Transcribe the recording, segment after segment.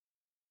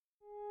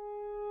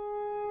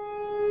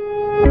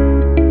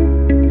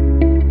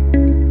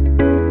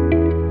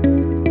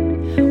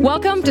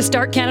Welcome to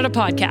Start Canada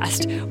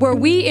Podcast, where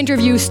we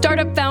interview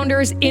startup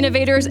founders,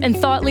 innovators, and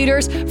thought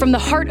leaders from the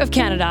heart of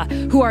Canada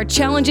who are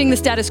challenging the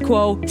status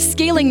quo,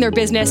 scaling their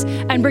business,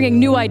 and bringing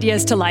new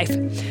ideas to life.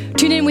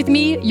 Tune in with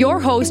me, your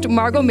host,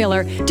 Margot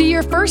Miller, to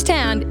hear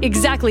firsthand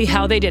exactly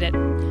how they did it.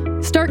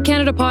 Start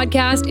Canada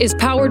Podcast is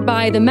powered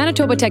by the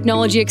Manitoba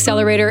Technology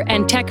Accelerator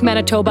and Tech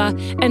Manitoba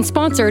and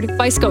sponsored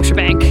by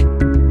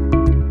Scotiabank.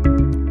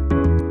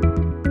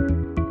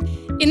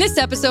 In this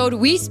episode,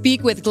 we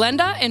speak with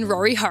Glenda and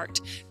Rory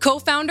Hart,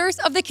 co-founders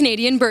of the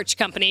Canadian Birch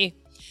Company.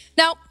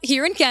 Now,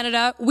 here in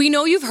Canada, we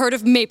know you've heard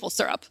of maple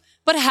syrup,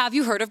 but have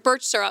you heard of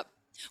birch syrup?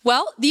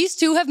 Well, these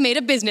two have made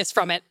a business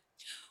from it.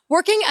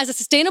 Working as a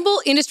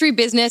sustainable industry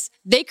business,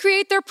 they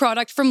create their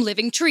product from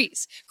living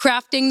trees,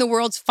 crafting the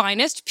world's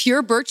finest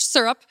pure birch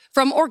syrup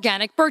from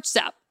organic birch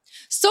sap.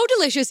 So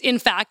delicious, in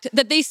fact,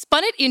 that they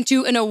spun it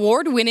into an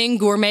award-winning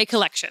gourmet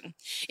collection,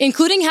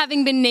 including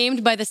having been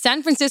named by the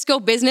San Francisco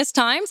Business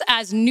Times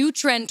as New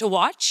Trend to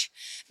Watch,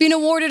 been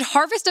awarded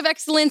Harvest of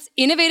Excellence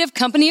Innovative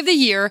Company of the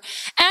Year,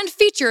 and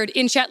featured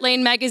in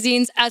Chatelaine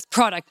magazines as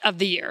Product of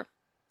the Year.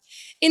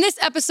 In this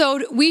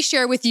episode, we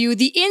share with you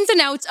the ins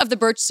and outs of the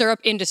birch syrup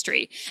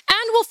industry,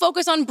 and we'll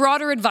focus on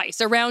broader advice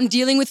around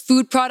dealing with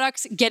food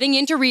products, getting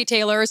into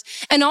retailers,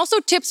 and also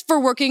tips for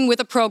working with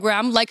a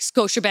program like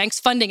Scotiabank's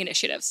funding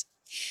initiatives.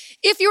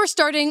 If you're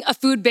starting a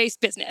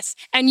food-based business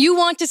and you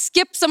want to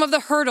skip some of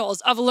the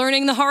hurdles of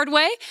learning the hard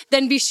way,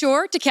 then be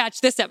sure to catch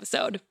this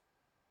episode.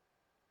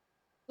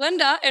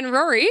 Glenda and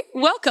Rory,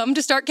 welcome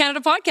to Start Canada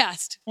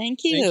Podcast. Thank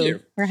you.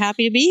 We're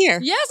happy to be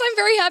here. Yes, I'm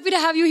very happy to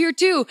have you here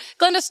too.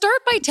 Glenda, start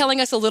by telling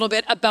us a little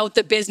bit about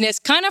the business,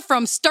 kind of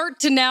from start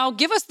to now.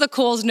 Give us the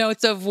Coles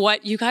notes of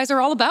what you guys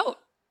are all about.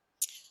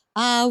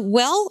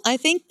 Well, I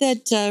think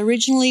that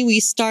originally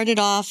we started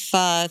off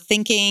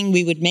thinking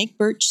we would make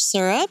birch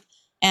syrup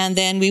and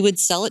then we would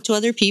sell it to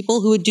other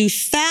people who would do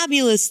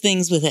fabulous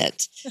things with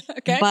it.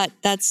 Okay. But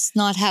that's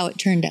not how it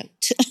turned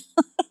out.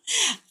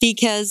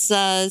 Because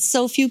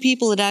so few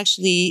people had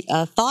actually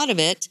thought of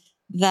it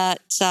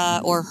that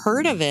or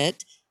heard of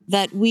it,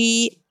 that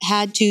we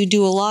had to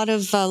do a lot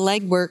of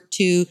legwork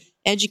to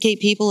educate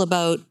people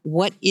about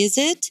what is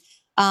it.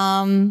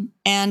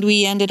 And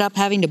we ended up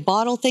having to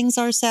bottle things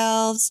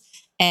ourselves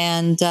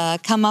and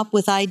come up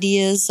with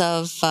ideas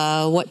of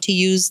what to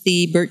use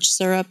the birch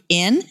syrup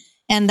in.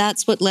 And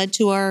that's what led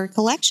to our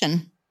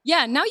collection.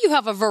 Yeah, now you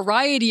have a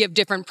variety of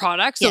different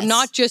products, so Yes.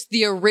 not just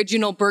the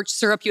original birch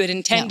syrup you had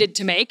intended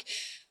to make.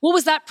 What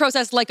was that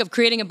process like of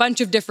creating a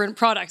bunch of different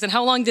products, and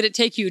how long did it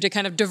take you to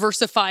kind of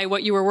diversify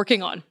what you were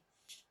working on?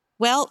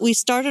 Well, we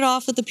started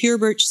off with the pure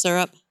birch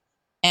syrup.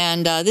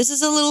 And this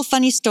is a little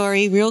funny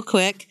story, real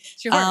quick.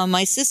 Sure.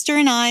 My sister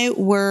and I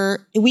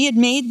we had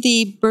made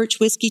the birch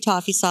whiskey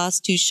toffee sauce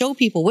to show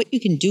people what you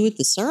can do with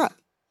the syrup.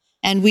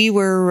 And we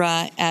were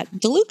at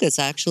DeLuca's,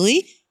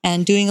 actually,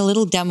 and doing a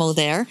little demo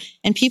there.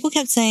 And people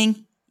kept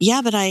saying,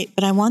 yeah, but I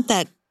want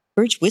that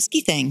birch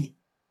whiskey thing.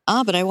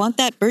 But I want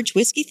that birch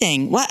whiskey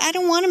thing. Well, I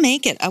don't want to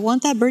make it. I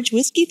want that birch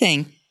whiskey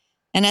thing.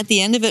 And at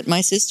the end of it, my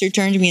sister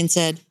turned to me and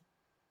said,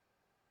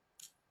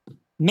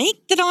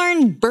 make the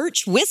darn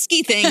birch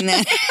whiskey thing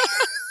then.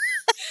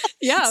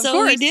 Yeah, of So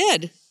course. we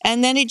did.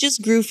 And then it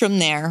just grew from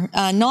there.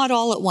 Not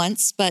all at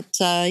once, but,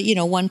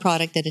 one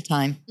product at a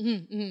time.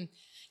 Mm-hmm, mm-hmm.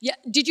 Yeah.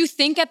 Did you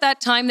think at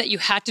that time that you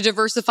had to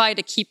diversify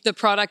to keep the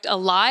product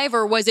alive,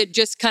 or was it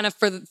just kind of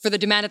for the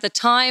demand at the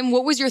time?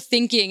 What was your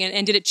thinking,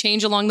 and did it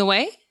change along the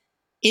way?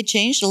 It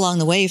changed along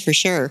the way for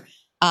sure.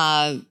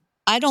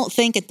 I don't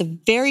think at the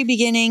very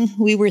beginning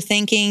we were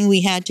thinking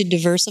we had to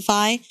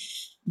diversify.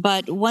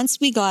 But once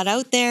we got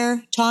out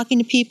there talking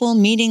to people,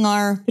 meeting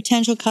our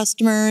potential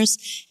customers,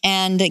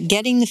 and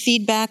getting the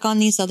feedback on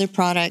these other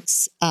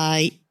products,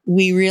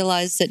 we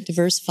realized that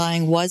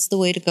diversifying was the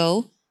way to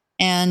go.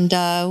 And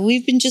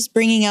we've been just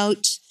bringing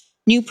out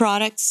new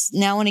products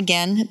now and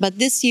again. But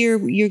this year,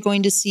 you're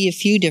going to see a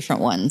few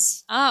different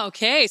ones. Ah,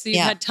 okay. So you've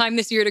Yeah. had time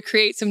this year to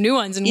create some new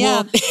ones, and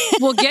Yeah.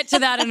 we'll get to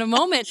that in a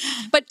moment.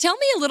 But tell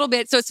me a little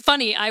bit. So it's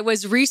funny. I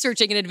was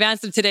researching in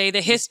advance of today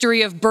the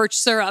history of birch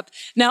syrup.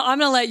 Now I'm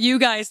going to let you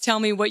guys tell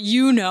me what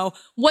you know.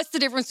 What's the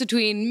difference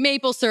between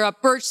maple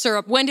syrup, birch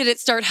syrup? When did it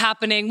start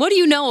happening? What do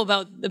you know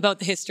about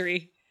the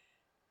history?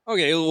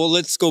 Okay, well,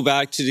 let's go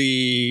back to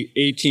the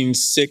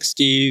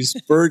 1860s.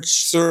 Birch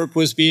syrup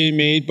was being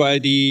made by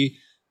the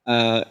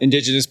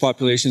indigenous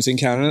populations in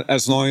Canada,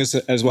 as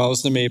well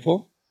as the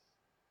maple.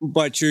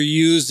 But you're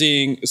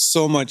using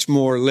so much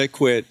more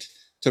liquid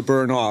to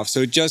burn off.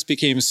 So it just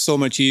became so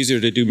much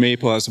easier to do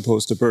maple as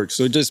opposed to birch.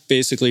 So it just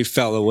basically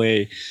fell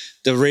away.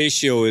 The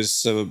ratio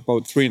is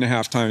about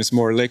 3.5 times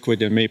more liquid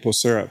than maple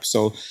syrup.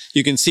 So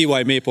you can see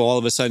why maple all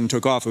of a sudden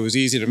took off. It was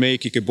easy to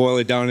make. You could boil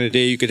it down in a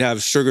day. You could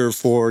have sugar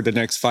for the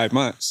next 5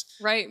 months.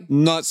 Right.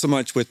 Not so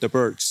much with the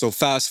birch. So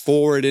fast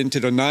forward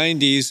into the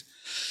 90s,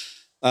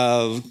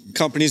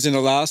 companies in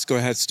Alaska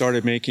had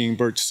started making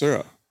birch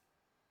syrup.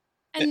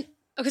 And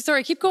okay,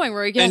 sorry, keep going,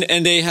 Rory. Yes.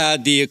 And they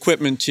had the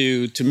equipment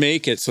to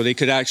make it, so they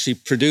could actually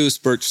produce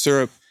birch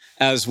syrup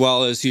as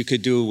well as you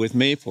could do with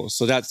maple.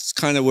 So that's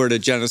kind of where the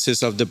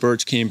genesis of the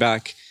birch came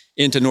back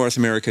into North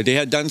America. They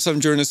had done some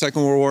during the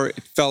Second World War.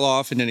 It fell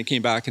off, and then it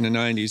came back in the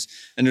 90s.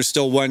 And there's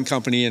still one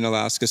company in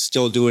Alaska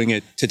still doing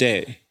it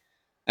today.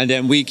 And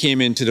then we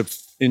came into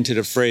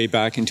the fray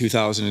back in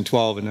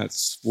 2012, and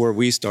that's where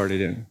we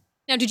started in.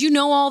 Now, did you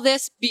know all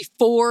this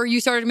before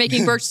you started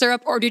making birch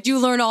syrup, or did you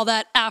learn all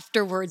that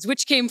afterwards?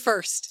 Which came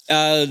first?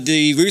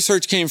 The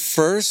research came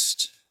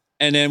first,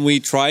 and then we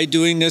tried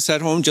doing this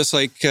at home. Just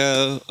like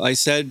I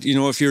said,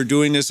 if you're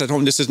doing this at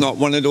home, this is not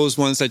one of those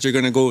ones that you're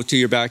going to go to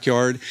your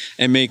backyard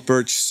and make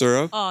birch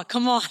syrup. Oh,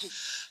 come on.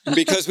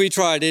 Because we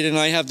tried it, and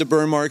I have the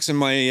burn marks in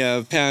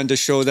my pan to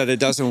show that it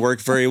doesn't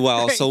work very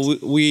well. Right. So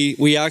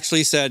we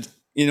actually said,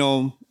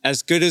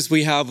 as good as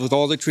we have with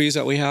all the trees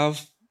that we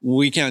have,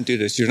 we can't do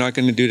this. You're not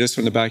going to do this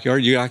from the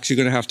backyard. You're actually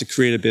going to have to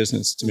create a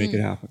business to make it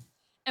happen.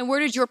 And where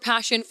did your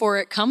passion for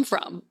it come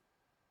from?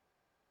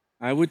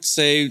 I would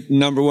say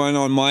number one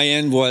on my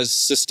end was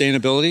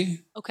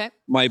sustainability. Okay.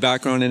 My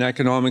background in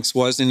economics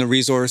was in the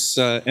resource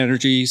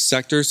energy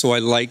sector. So I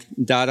liked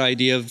that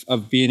idea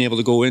of being able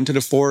to go into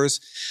the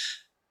forest,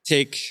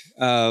 take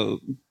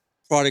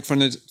product from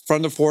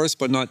the forest,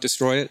 but not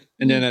destroy it.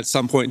 And then at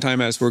some point in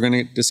time, as we're going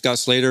to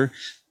discuss later,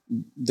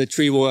 the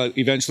tree will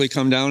eventually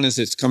come down as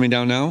it's coming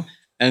down now.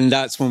 And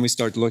that's when we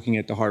start looking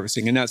at the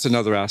harvesting. And that's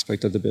another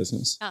aspect of the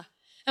business. Ah.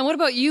 And what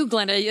about you,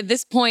 Glenda? At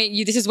this point,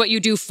 this is what you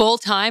do full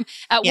time.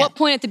 At what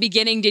point at the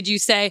beginning did you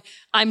say,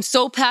 I'm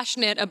so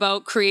passionate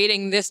about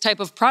creating this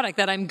type of product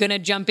that I'm going to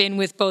jump in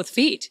with both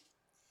feet?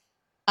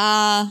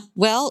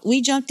 Well,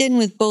 we jumped in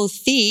with both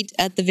feet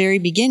at the very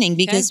beginning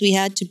because we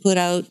had to put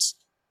out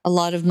a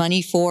lot of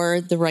money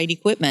for the right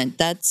equipment.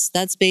 That's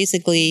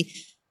basically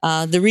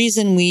the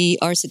reason we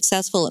are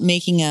successful at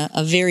making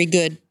a very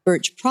good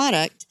birch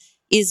product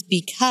is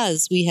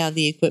because we have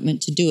the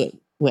equipment to do it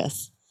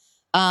with.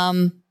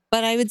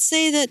 But I would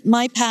say that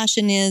my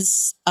passion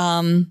is,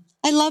 I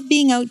love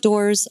being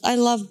outdoors. I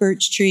love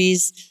birch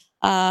trees.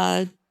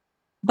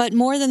 But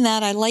more than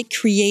that, I like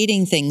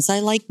creating things. I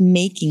like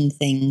making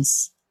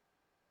things.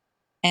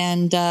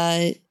 And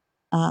I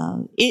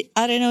don't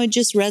know, it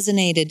just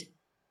resonated.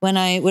 When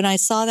I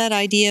saw that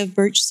idea of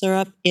birch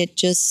syrup, it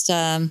just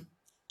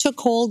took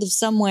hold of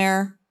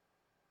somewhere,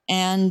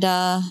 and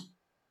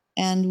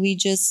we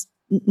just,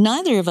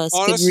 neither of us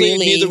Honestly, could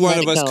really neither one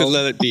let of it us go. could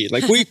let it be.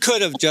 Like, we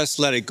could have just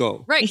let it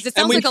go. Right, because it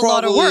And sounds we like a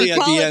lot of work. probably at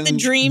Call the it the end-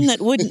 dream that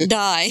wouldn't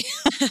die.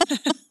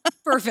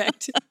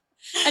 Perfect.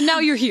 And now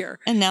you're here.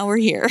 And now we're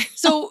here.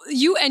 So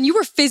you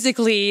were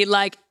physically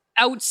like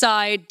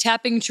outside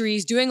tapping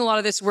trees, doing a lot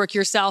of this work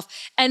yourself.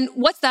 And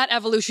what's that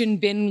evolution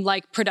been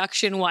like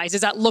production wise?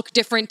 Does that look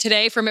different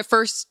today from at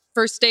first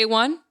day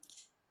one?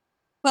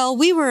 Well,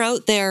 we were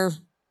out there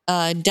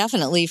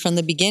definitely from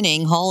the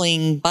beginning,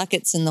 hauling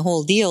buckets and the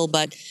whole deal,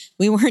 but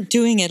we weren't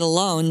doing it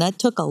alone. That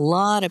took a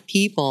lot of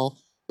people,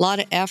 a lot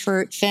of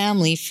effort,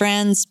 family,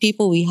 friends,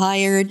 people we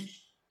hired.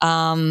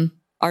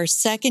 Our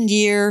second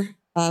year,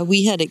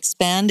 we had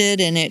expanded,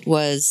 and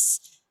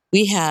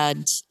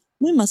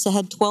we must have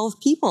had 12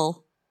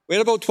 people. We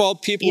had about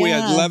 12 people. We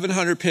had Yeah.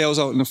 1,100 pails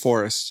out in the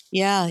forest.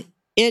 Yeah,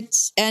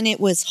 it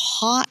was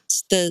hot.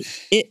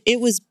 It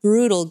was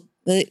brutal.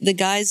 The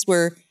guys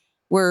were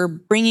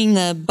bringing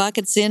the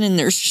buckets in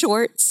their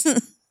shorts,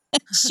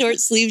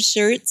 short sleeve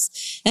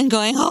shirts, and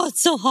going, "Oh,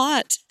 it's so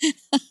hot."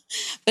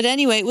 But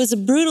anyway, it was a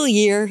brutal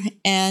year,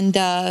 and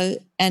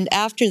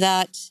after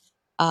that,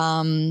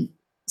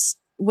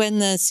 when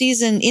the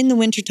season in the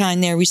wintertime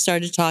there, we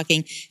started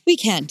talking. We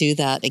can't do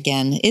that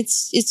again.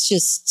 It's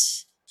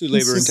just Too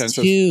labor it's just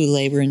intensive. Too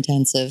labor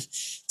intensive.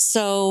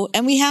 So,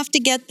 and we have to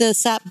get the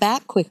sap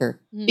back quicker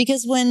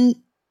because when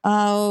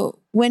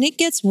it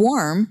gets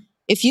warm,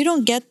 if you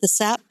don't get the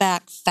sap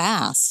back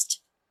fast,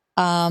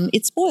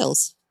 it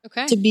spoils.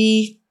 Okay. To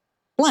be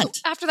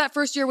blunt, After that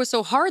first year was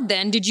so hard,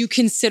 then did you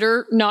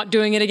consider not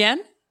doing it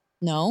again?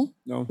 no,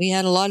 No. we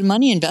had a lot of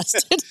money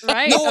invested.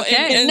 Right. No,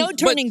 okay. and- No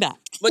turning back.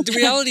 But the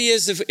reality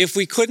is, if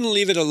we couldn't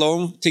leave it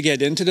alone to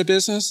get into the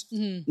business,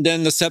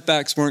 then the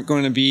setbacks weren't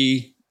going to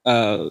be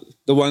the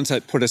ones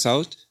that put us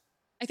out.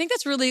 I think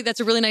that's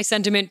a really nice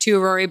sentiment too,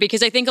 Rory,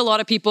 because I think a lot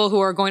of people who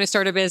are going to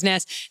start a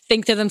business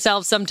think to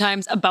themselves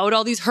sometimes about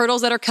all these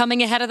hurdles that are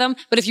coming ahead of them.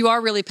 But if you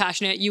are really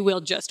passionate, you will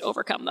just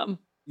overcome them.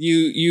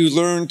 You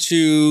learn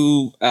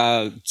to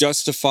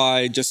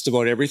justify just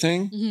about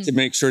everything to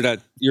make sure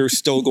that you're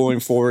still going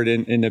forward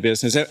in the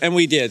business. And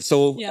we did.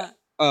 So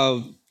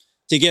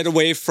to get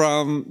away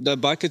from the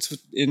buckets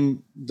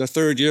in the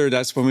third year,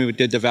 that's when we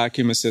did the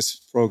vacuum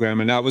assist program.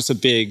 And that was a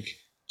big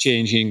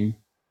changing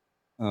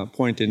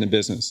point in the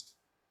business.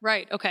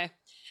 Right. Okay.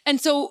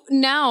 And so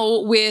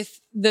now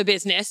with the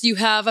business, you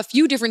have a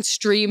few different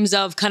streams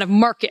of kind of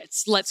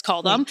markets, let's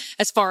call them,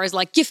 as far as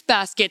like gift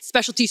baskets,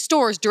 specialty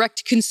stores, direct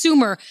to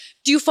consumer.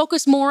 Do you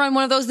focus more on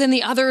one of those than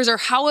the others, or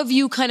how have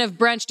you kind of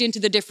branched into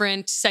the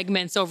different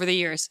segments over the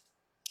years?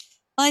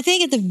 I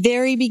think at the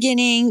very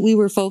beginning, we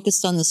were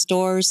focused on the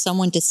stores,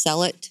 someone to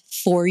sell it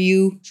for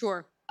you.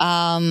 Sure.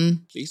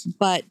 Please.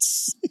 But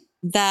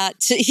that,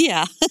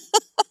 yeah.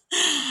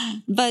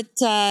 But,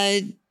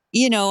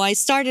 I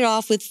started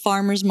off with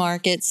farmers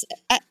markets.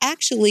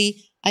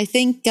 Actually, I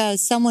think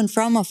someone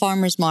from a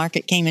farmer's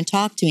market came and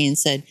talked to me and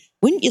said,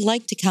 wouldn't you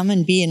like to come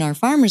and be in our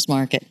farmer's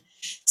market?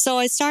 So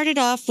I started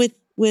off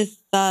with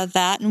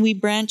that, and we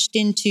branched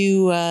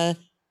into,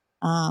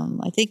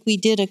 I think we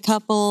did a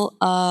couple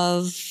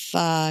of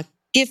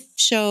gift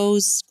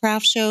shows,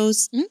 craft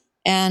shows,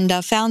 and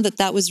found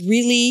that was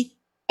really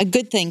a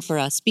good thing for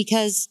us,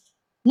 because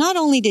not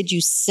only did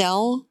you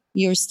sell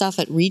your stuff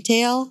at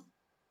retail,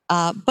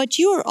 but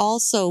you were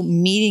also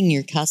meeting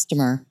your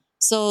customer.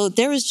 So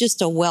there was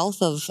just a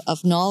wealth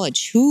of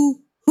knowledge. Who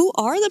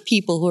are the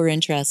people who are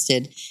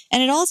interested?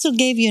 And it also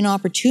gave you an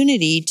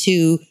opportunity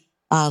to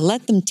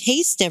let them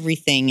taste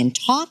everything and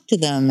talk to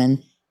them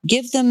and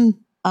give them,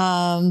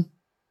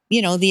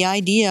 the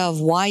idea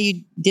of why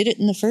you did it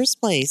in the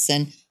first place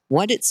and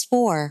what it's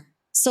for.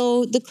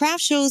 So the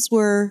craft shows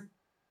were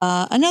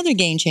another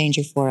game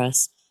changer for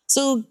us.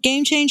 So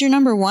game changer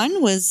number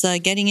one was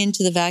getting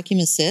into the vacuum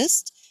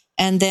assist.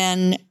 And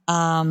then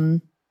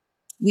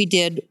we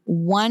did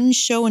one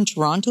show in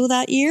Toronto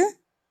that year.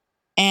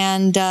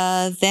 And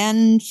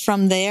then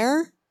from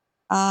there,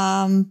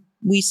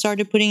 we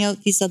started putting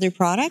out these other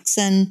products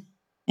and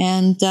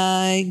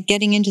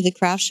getting into the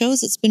craft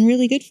shows. It's been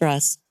really good for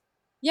us.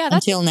 Yeah,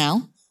 until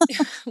now.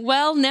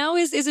 Well, now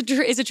is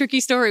a tricky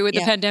story with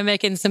the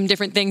pandemic and some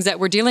different things that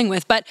we're dealing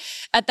with. But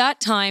at that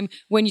time,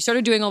 when you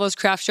started doing all those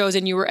craft shows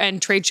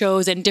and trade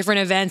shows and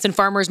different events and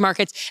farmers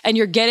markets, and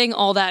you're getting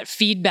all that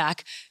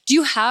feedback, do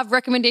you have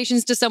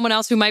recommendations to someone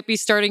else who might be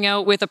starting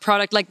out with a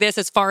product like this,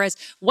 as far as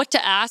what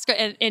to ask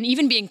and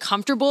even being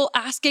comfortable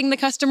asking the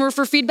customer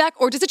for feedback?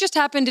 Or does it just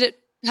happen? Did it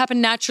happen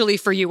naturally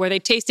for you, where they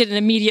taste it and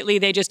immediately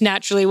they just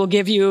naturally will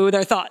give you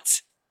their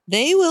thoughts?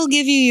 They will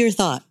give you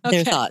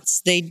their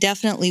thoughts. They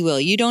definitely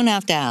will. You don't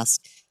have to ask.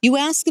 You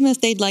ask them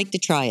if they'd like to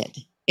try it.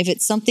 If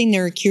it's something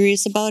they're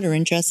curious about or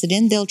interested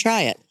in, they'll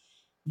try it.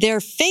 Their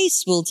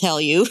face will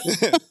tell you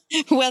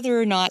whether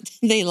or not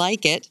they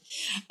like it.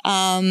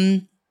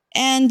 And,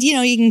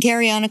 you can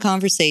carry on a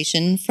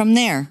conversation from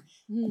there.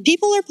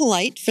 People are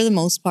polite for the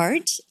most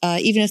part.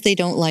 Even if they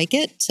don't like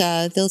it,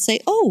 they'll say,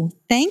 oh,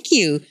 thank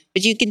you.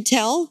 But you can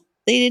tell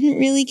they didn't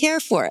really care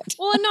for it.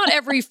 Well, and not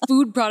every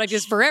food product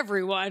is for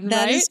everyone,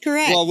 That right? is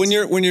correct. Well, when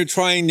you're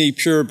trying the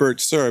pure birch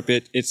syrup,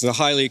 it's a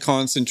highly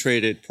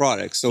concentrated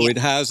product, so it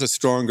has a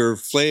stronger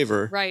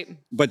flavor. Right.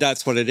 But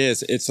that's what it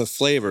is. It's a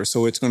flavor,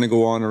 so it's going to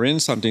go on or in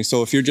something.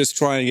 So if you're just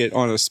trying it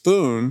on a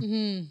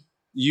spoon,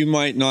 you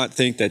might not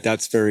think that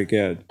that's very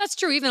good. That's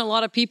true. Even a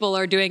lot of people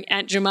are doing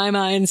Aunt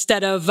Jemima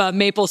instead of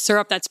maple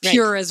syrup that's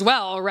pure as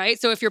well, right?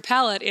 So if your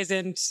palate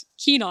isn't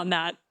keen on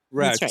that.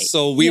 Right. That's right.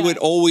 So we would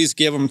always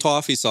give them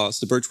toffee sauce,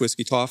 the birch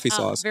whiskey toffee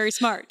sauce. Very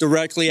smart.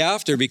 Directly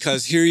after,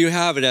 because here you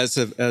have it as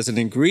an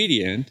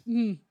ingredient.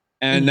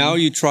 And now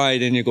you try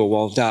it and you go,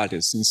 well, that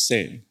is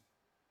insane.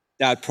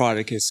 That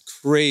product is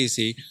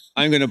crazy.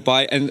 I'm going to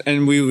buy,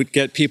 and we would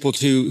get people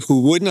who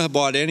wouldn't have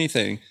bought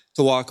anything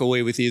to walk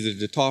away with either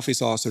the toffee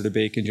sauce or the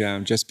bacon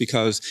jam, just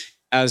because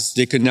as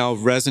they could now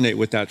resonate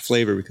with that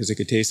flavor because they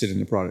could taste it in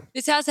the product.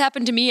 This has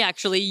happened to me,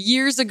 actually.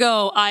 Years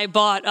ago, I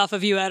bought off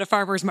of you at a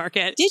farmer's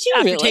market. Did you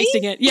after really?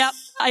 tasting it. Yep.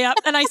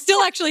 And I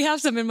still actually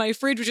have some in my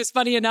fridge, which is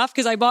funny enough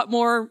because I bought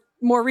more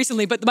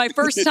recently. But my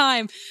first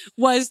time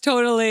was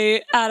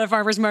totally at a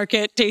farmer's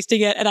market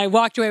tasting it. And I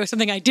walked away with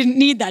something I didn't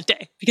need that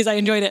day because I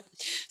enjoyed it.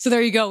 So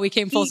there you go. We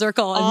came full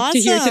circle to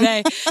here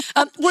today.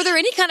 Were there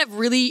any kind of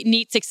really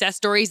neat success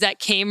stories that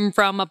came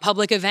from a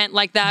public event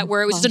like that,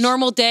 where it was just a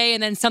normal day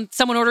and then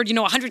someone ordered,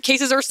 100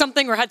 cases or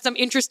something, or had some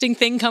interesting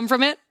thing come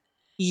from it?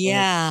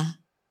 Yeah.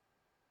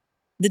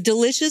 The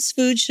Delicious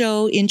Food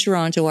Show in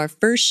Toronto, our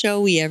first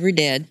show we ever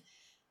did.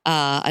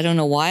 I don't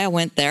know why I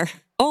went there.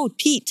 Oh,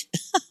 Pete.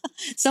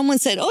 Someone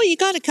said, oh, you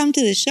got to come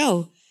to the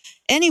show.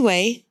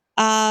 Anyway,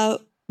 the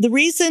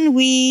reason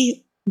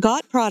we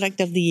got Product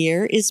of the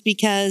Year is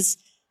because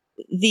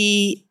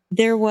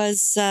there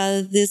was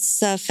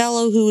this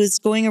fellow who was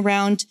going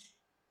around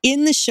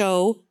in the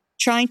show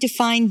trying to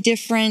find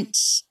different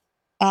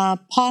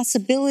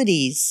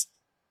possibilities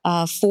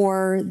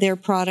for their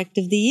Product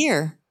of the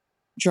Year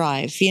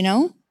drive,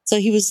 So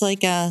he was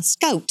like a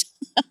scout.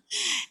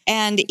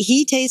 And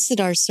he tasted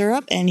our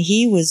syrup and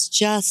he was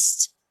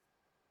just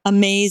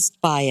amazed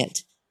by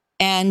it.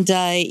 And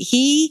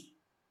he,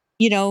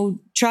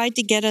 tried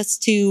to get us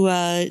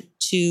to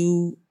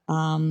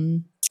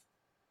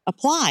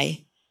apply.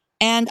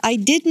 And I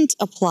didn't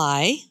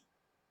apply.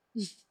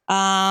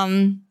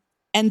 And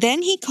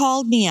then he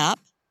called me up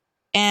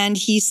and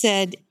he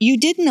said, you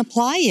didn't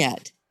apply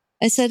yet.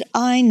 I said,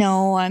 I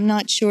know, I'm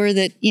not sure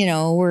that,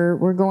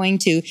 we're going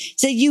to. He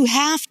said, you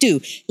have to.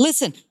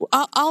 Listen,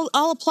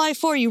 I'll apply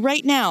for you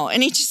right now.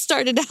 And he just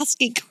started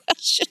asking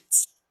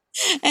questions.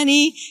 And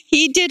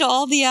he did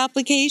all the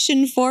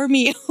application for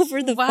me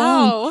over the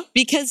phone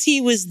because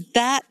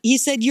he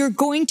said, you're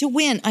going to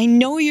win. I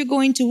know you're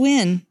going to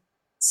win.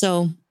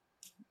 So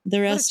the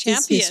rest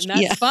is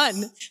history. That's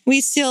fun.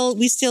 We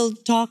still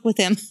talk with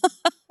him.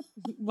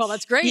 Well,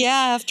 that's great.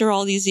 Yeah, after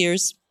all these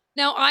years.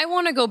 Now, I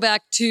want to go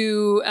back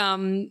to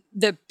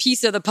the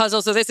piece of the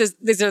puzzle. So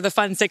these are the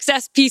fun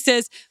success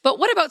pieces. But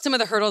what about some of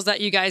the hurdles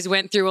that you guys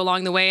went through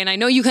along the way? And I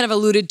know you kind of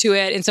alluded to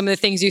it in some of the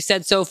things you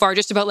said so far,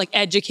 just about like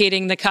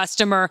educating the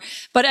customer.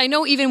 But I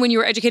know even when you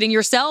were educating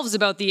yourselves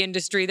about the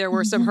industry, there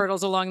were some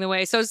hurdles along the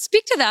way. So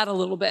speak to that a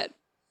little bit.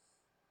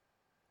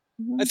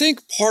 I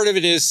think part of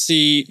it is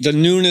the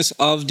newness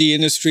of the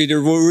industry.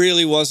 There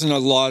really wasn't a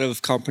lot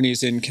of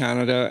companies in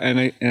Canada,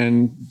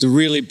 and the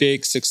really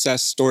big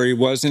success story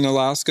was in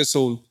Alaska.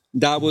 So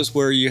that was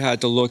where you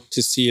had to look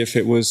to see if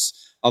it was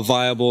a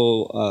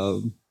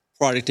viable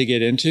product to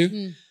get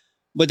into.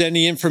 But then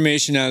the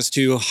information as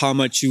to how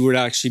much you would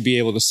actually be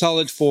able to sell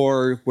it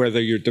for, whether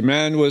your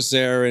demand was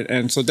there,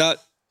 and so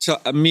that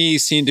to me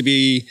seemed to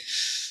be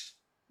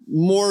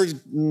more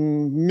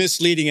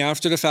misleading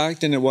after the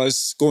fact than it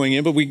was going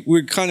in. But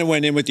we kind of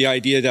went in with the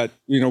idea that,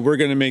 we're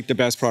going to make the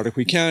best product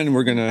we can, and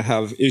we're going to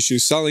have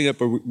issues selling it,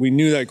 but we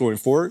knew that going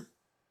forward.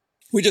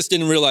 We just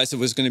didn't realize it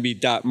was going to be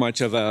that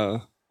much of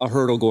a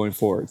hurdle going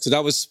forward. So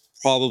that was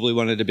probably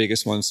one of the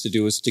biggest ones to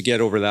do, is to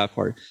get over that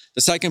part.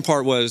 The second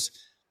part was,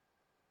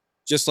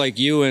 just like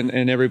you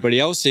and everybody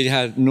else, they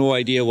had no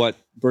idea what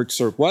birch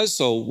syrup was,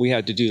 so we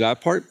had to do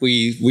that part.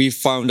 We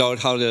found out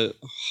how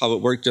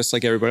it worked just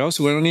like everybody else.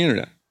 We went on the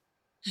internet.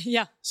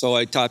 Yeah. So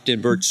I typed in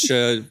birch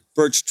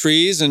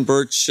trees, and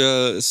birch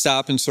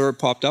sap and syrup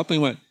popped up,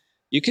 and we went,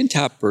 you can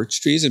tap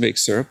birch trees and make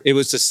syrup. It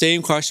was the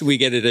same question. We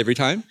get it every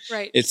time.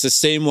 Right. It's the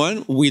same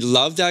one. We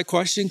love that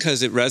question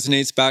because it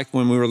resonates back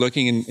when we were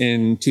looking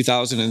in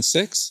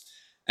 2006.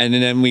 And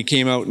then we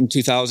came out in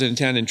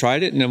 2010 and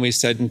tried it. And then we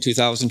said in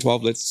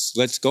 2012,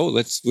 let's go.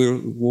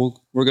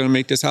 We're going to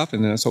make this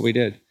happen. And that's what we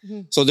did.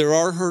 So there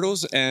are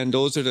hurdles, and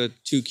those are the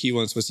two key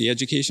ones. Was the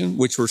education,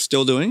 which we're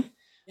still doing.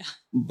 Yeah.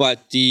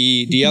 But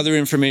the other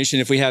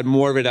information, if we had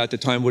more of it at the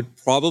time, would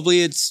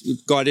probably it's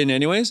got in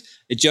anyways.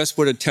 It just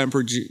would have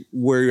tempered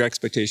where your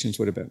expectations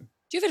would have been.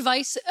 Do you have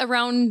advice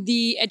around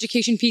the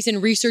education piece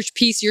and research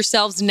piece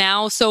yourselves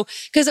now? So,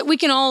 because we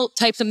can all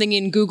type something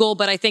in Google,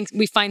 but I think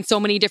we find so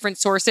many different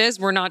sources.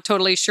 We're not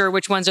totally sure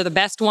which ones are the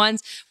best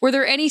ones. Were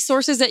there any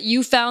sources that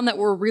you found that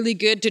were really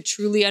good to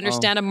truly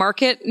understand a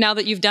market now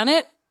that you've done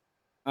it?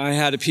 I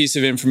had a piece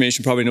of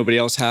information probably nobody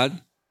else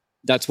had.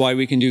 That's why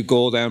we can do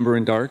gold, amber,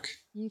 and dark.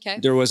 Okay.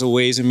 There was a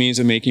ways and means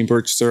of making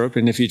birch syrup,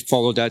 and if you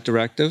followed that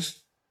directive,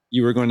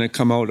 you were going to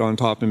come out on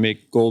top and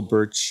make gold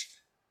birch,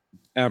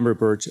 amber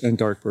birch, and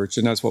dark birch,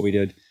 and that's what we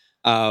did.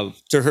 To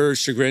her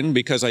chagrin,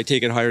 because I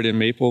take it higher than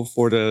maple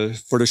for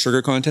the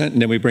sugar content,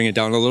 and then we bring it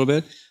down a little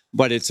bit.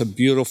 But it's a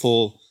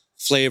beautiful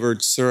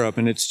flavored syrup,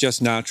 and it's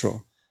just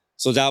natural.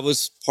 So that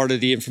was part of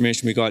the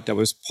information we got that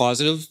was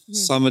positive.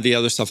 Some of the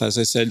other stuff, as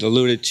I said,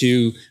 alluded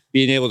to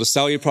being able to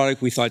sell your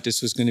product. We thought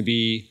this was going to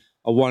be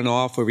a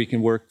one-off where we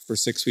can work for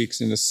 6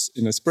 weeks in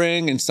the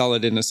spring and sell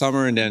it in the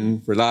summer, and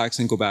then relax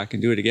and go back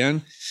and do it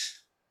again.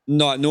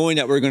 Not knowing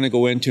that we're going to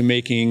go into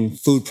making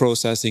food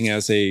processing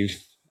as a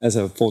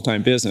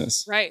full-time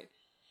business. Right.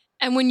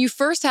 And when you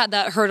first had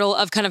that hurdle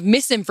of kind of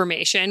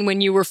misinformation,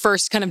 when you were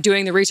first kind of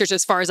doing the research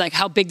as far as like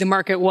how big the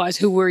market was,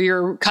 who were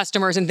your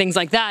customers and things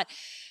like that,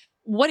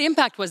 what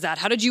impact was that?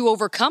 How did you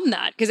overcome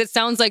that? Because it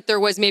sounds like there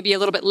was maybe a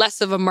little bit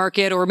less of a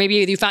market, or maybe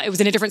you found it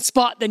was in a different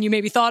spot than you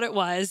maybe thought it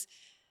was.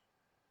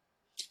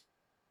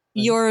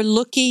 You're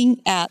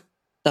looking at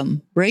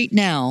them right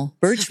now.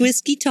 Birch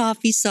whiskey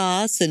toffee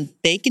sauce and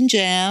bacon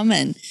jam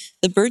and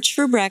the birch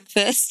for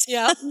breakfast.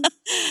 Yeah.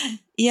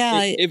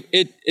 Yeah.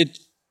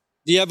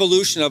 The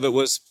evolution of it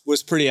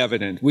was pretty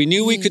evident. We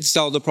knew we could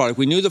sell the product.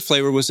 We knew the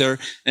flavor was there,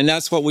 and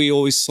that's what we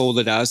always sold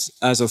it as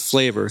a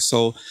flavor.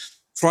 So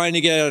trying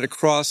to get it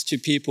across to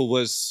people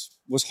was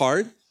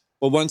hard,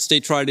 but once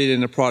they tried it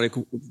in a product,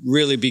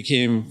 really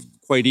became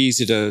quite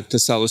easy to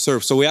sell the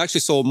syrup. So we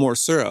actually sold more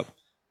syrup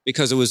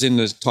because it was in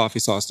the toffee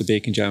sauce, the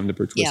bacon jam, the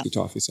birch whiskey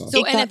toffee sauce.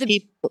 So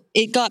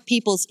it got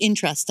people's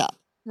interest up.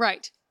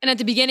 Right. And at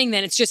the beginning,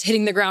 then it's just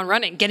hitting the ground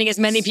running, getting as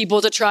many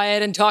people to try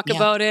it and talk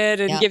about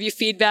it and give you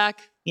feedback.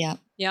 Yeah.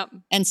 Yep.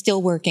 And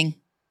still working.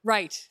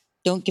 Right.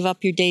 Don't give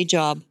up your day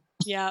job.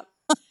 Yeah.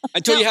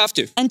 Until you have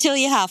to. Until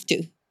you have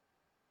to.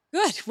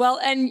 Good. Well,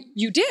 and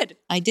you did.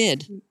 I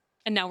did.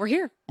 And now we're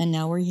here. And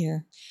now we're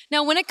here.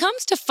 Now, when it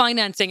comes to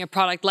financing a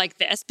product like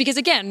this, because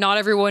again, not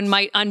everyone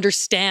might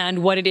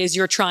understand what it is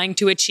you're trying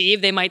to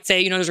achieve. They might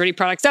say, there's already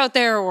products out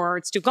there, or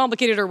it's too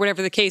complicated, or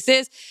whatever the case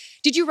is.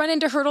 Did you run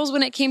into hurdles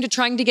when it came to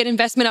trying to get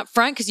investment up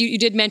front? Because you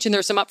did mention there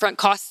were some upfront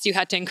costs you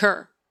had to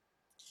incur.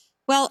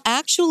 Well,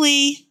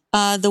 actually,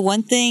 the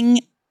one thing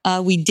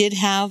we did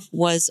have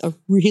was a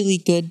really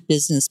good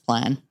business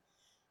plan.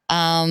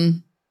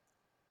 And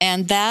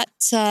that,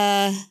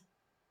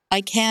 I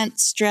can't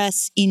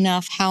stress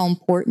enough how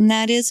important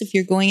that is if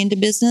you're going into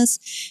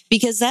business,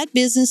 because that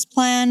business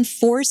plan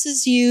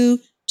forces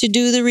you to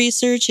do the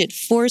research. It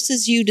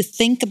forces you to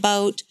think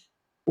about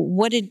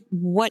what it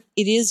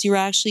is you're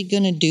actually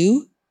going to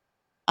do.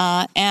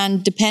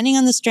 And depending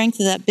on the strength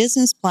of that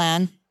business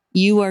plan,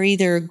 you are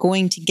either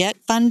going to get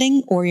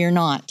funding or you're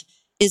not,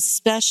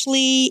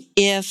 especially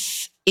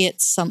if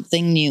it's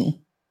something new.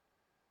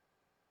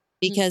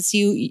 Because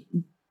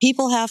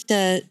people have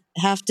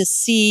to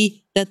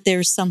see that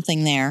there's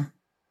something there.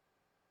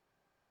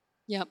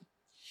 Yep.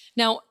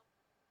 Now,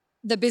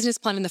 the business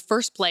plan in the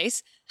first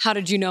place, how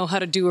did you know how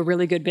to do a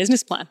really good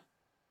business plan?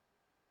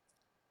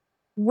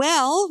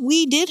 Well,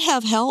 we did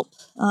have help.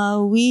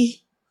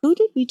 Who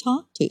did we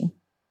talk to?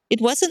 It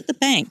wasn't the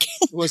bank.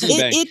 It wasn't the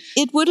bank.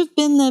 It would have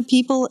been the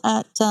people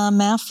at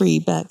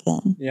Mafree back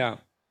then. Yeah.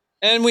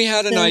 And we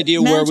had an So,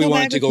 idea where we Manitoba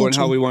wanted to go and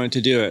how Agriculture. we wanted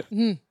to do it.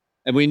 Mhm.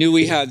 And we knew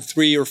we had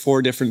 3 or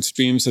 4 different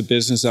streams of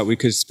business that we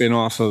could spin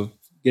off of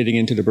getting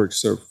into the birch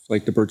syrup,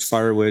 like the birch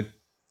firewood,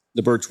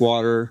 the birch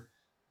water,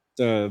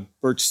 the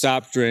birch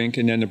sap drink,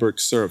 and then the birch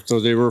syrup. So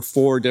there were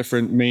 4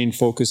 different main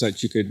focus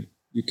that you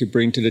could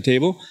bring to the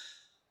table.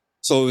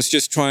 So it was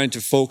just trying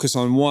to focus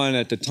on one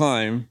at the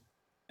time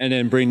and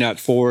then bring that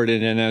forward.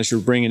 And then as you're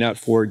bringing that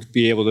forward,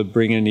 be able to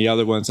bring in the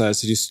other ones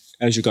as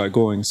you got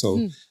going.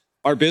 So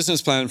our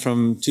business plan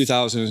from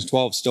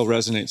 2012 still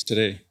resonates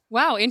today.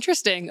 Wow,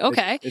 interesting.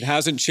 Okay. It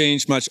hasn't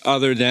changed much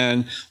other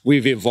than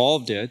we've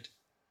evolved it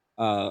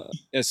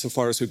as so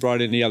far as we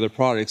brought in the other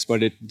products, but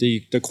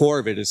the core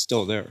of it is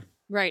still there.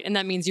 Right. And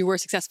that means you were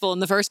successful in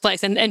the first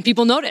place and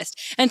people noticed.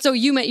 And so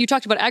you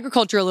talked about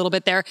agriculture a little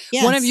bit there.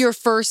 Yes. One of your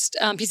first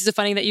pieces of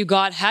funding that you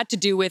got had to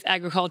do with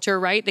agriculture,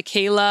 right? The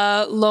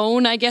Kayla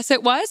loan, I guess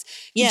it was.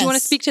 Yes. Do you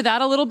want to speak to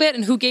that a little bit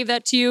and who gave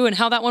that to you and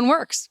how that one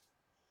works?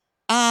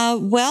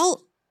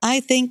 Well, I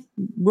think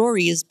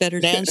Rory is better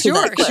to answer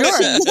Sure, that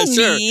question than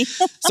Sure. me.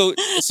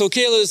 So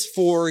Kayla is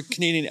for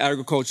Canadian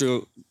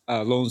Agricultural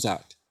Loans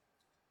Act,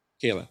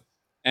 Kayla.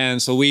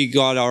 And so we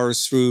got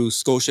ours through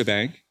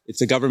Scotiabank. It's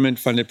a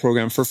government-funded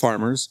program for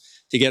farmers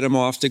to get them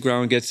off the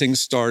ground, get things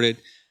started.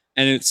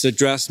 And it's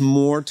addressed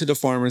more to the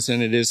farmers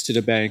than it is to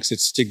the banks.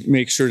 It's to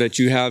make sure that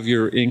you have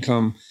your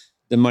income,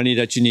 the money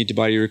that you need to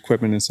buy your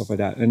equipment and stuff like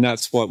that. And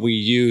that's what we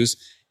use.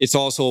 It's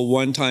also a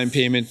one-time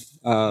payment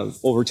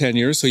over 10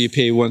 years, so you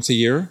pay once a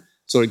year.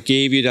 So it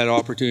gave you that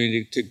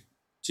opportunity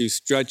to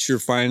stretch your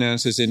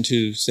finances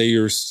into, say,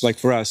 like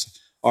for us,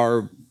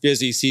 our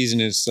busy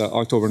season is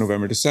October,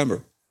 November,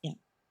 December. Yeah.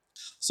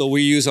 So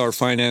we use our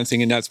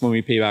financing, and that's when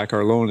we pay back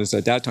our loan, is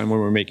at that time when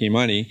we're making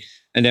money.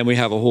 And then we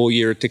have a whole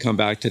year to come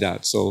back to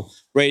that. So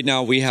right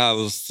now we have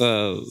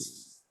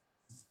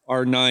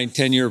our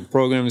 10-year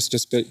program is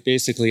just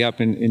basically up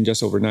in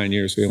just over 9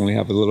 years. We only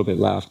have a little bit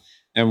left,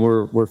 and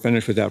we're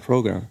finished with that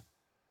program.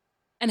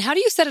 And how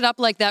do you set it up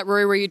like that,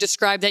 Rory, where you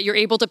describe that you're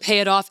able to pay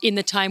it off in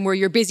the time where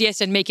you're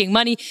busiest and making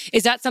money?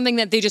 Is that something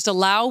that they just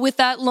allow with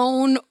that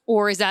loan,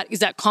 or is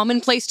that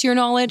commonplace to your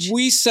knowledge?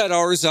 We set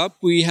ours up.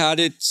 We had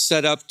it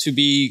set up to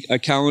be a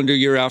calendar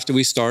year after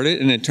we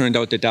started, and it turned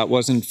out that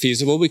wasn't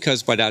feasible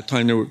because by that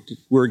time we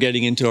were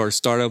getting into our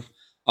startup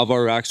of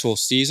our actual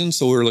season.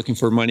 So we were looking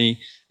for money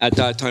at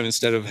that time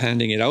instead of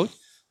handing it out.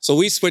 So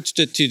we switched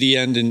it to the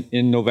end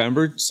in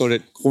November so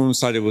that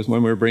coincided with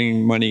when we were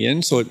bringing money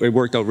in. So it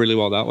worked out really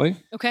well that way.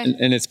 Okay.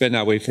 And it's been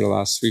that way for the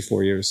last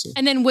 3-4 years. So.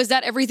 And then was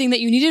that everything that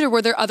you needed, or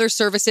were there other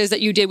services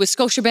that you did with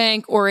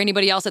Scotiabank or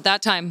anybody else at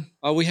that time?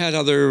 We had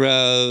other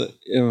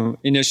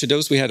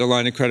initiatives. We had a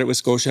line of credit with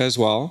Scotia as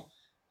well.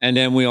 And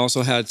then we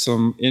also had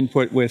some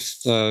input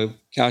with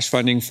cash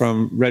funding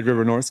from Red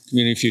River North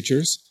Community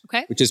Futures,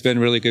 Okay. which has been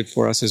really good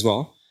for us as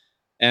well.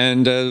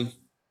 And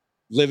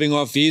living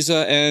off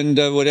Visa and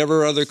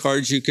whatever other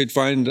cards you could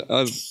find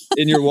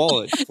in your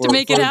wallet To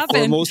make it happen.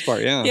 For the most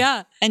part, yeah.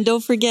 Yeah. And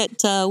don't forget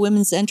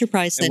Women's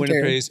Enterprise And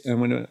Center.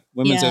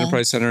 Women's Yeah.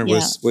 Enterprise Center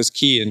was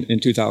key in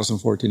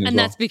 2014 as And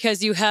well. that's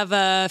because you have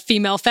a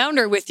female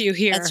founder with you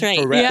here. That's right.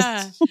 Correct.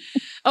 Yeah.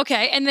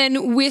 Okay. And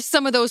then with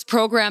some of those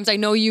programs, I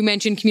know you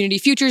mentioned Community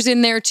Futures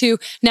in there too.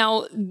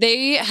 Now,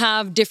 they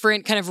have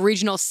different kind of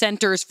regional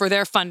centers for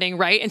their funding,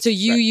 right? And so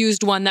you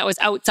used one that was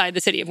outside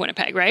the city of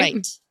Winnipeg, right?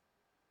 Right.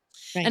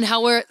 Right. And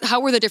how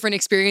were the different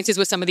experiences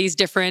with some of these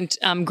different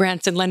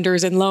grants and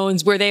lenders and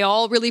loans? Were they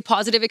all really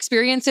positive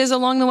experiences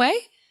along the way?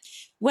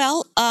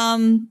 Well,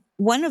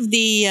 one of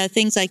the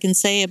things I can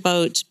say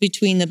about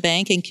between the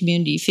bank and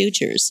Community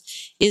Futures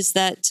is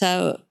that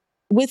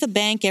with a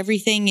bank,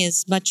 everything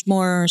is much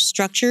more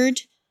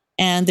structured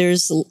and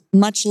there's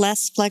much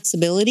less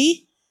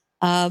flexibility.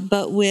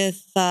 But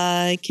with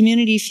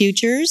Community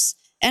Futures,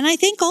 and I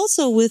think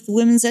also with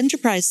Women's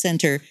Enterprise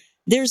Center,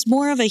 there's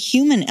more of a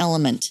human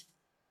element.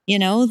 You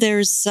know,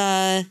 there's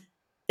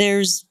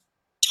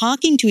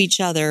talking to each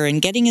other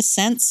and getting a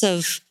sense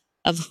of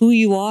who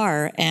you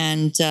are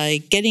and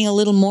getting a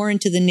little more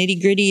into the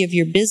nitty gritty of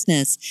your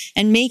business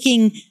and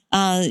making,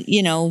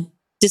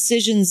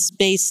 decisions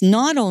based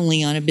not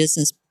only on a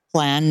business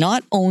plan,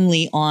 not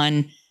only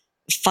on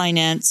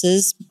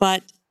finances,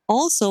 but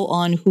also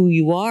on who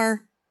you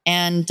are.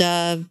 And,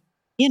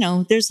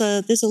 there's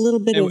a little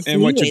bit of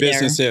and what your leeway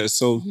business there. is.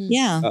 So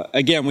Yeah.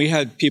 again, we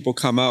had people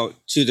come out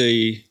to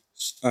the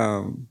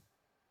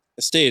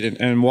estate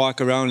and walk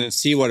around and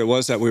see what it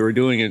was that we were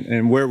doing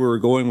and where we were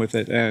going with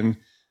it. And,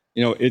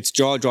 it's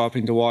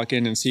jaw-dropping to walk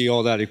in and see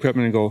all that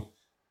equipment and go,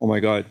 oh my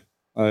God,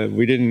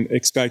 we didn't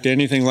expect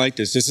anything like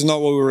this. This is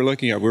not what we were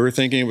looking at. We were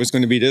thinking it was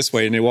going to be this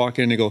way. And they walk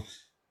in and go,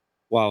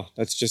 wow,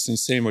 that's just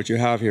insane what you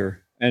have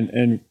here.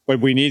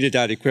 But we needed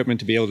that equipment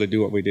to be able to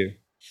do what we do.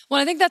 Well,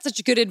 I think that's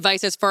such good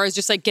advice as far as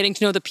just like getting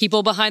to know the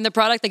people behind the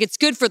product. Like it's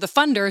good for the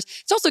funders.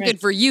 It's also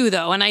good for you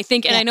though. And I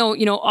think, and I know,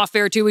 off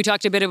air too, we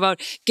talked a bit about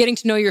getting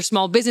to know your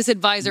small business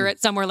advisor at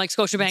somewhere like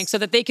Scotiabank so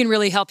that they can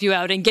really help you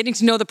out and getting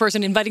to know the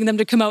person, inviting them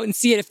to come out and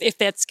see it if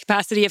that's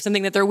capacity of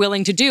something that they're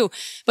willing to do.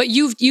 But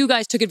you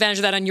guys took advantage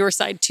of that on your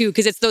side too,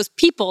 because it's those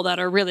people that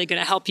are really going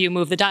to help you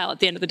move the dial at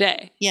the end of the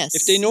day. Yes.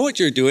 If they know what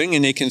you're doing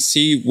and they can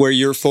see where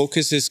your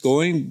focus is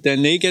going,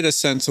 then they get a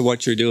sense of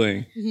what you're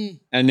doing. Mm-hmm.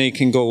 And they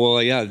can go,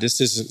 well, yeah,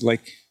 this is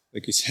like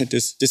you said,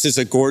 this is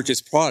a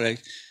gorgeous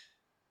product,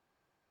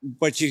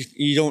 but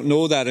you don't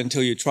know that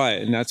until you try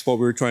it. And that's what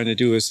we're trying to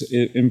do is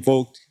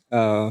invoke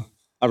a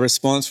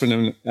response from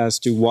them as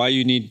to why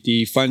you need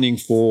the funding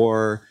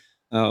for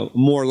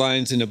more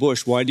lines in the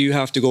bush. Why do you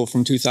have to go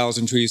from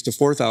 2,000 trees to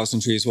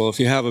 4,000 trees? Well, if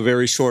you have a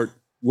very short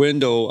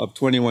window of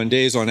 21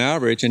 days on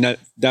average, and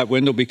that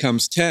window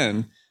becomes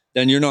 10,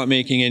 then you're not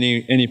making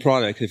any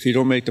product. If you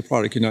don't make the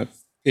product, you're not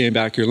paying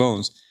back your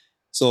loans.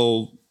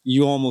 So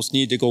you almost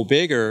need to go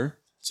bigger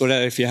so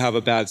that if you have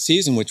a bad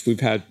season, which we've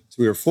had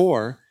 3 or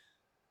 4,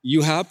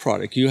 you have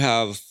product. You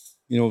have,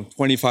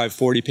 25,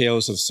 40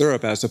 pails of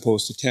syrup as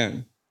opposed to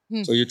 10.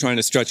 So you're trying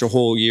to stretch a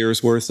whole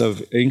year's worth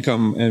of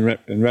income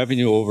and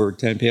revenue over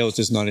 10 pails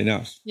is not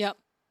enough. Yep.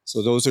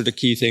 So those are the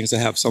key things to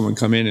have someone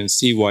come in and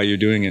see why you're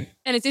doing it.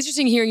 And it's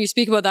interesting hearing you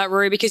speak about that,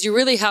 Rory, because you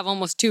really have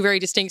almost 2 very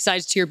distinct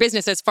sides to your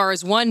business, as far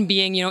as one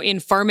being,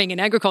 in farming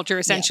and agriculture,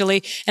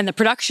 essentially, and the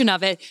production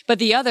of it, but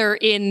the other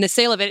in the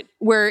sale of it,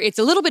 where it's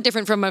a little bit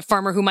different from a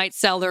farmer who might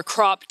sell their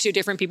crop to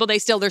different people.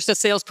 There's a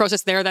sales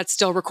process there that's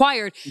still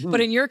required. Mm-hmm.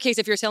 But in your case,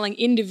 if you're selling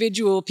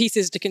individual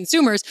pieces to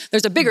consumers,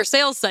 there's a bigger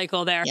sales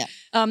cycle there. Yeah.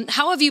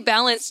 How have you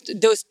balanced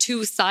those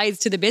 2 sides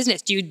to the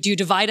business? Do you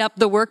divide up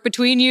the work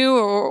between you,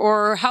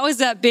 or how has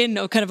that been,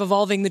 kind of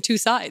evolving the 2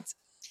 sides?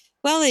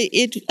 Well, I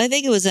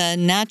think it was a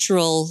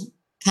natural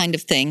kind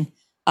of thing.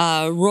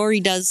 Rory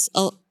does,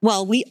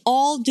 we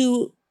all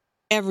do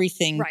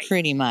everything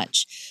pretty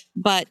much,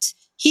 but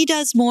he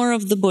does more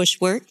of the bush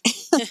work.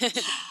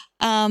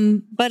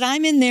 But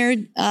I'm in there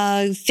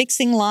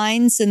fixing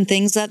lines and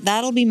things.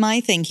 That'll be my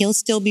thing. He'll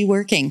still be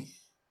working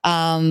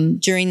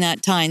during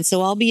that time.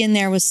 So I'll be in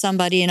there with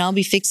somebody and I'll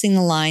be fixing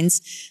the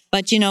lines.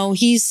 But,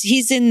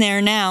 he's in there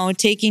now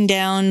taking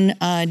down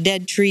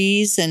dead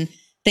trees and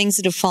things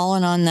that have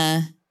fallen on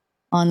the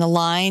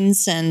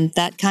lines and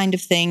that kind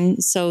of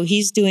thing. So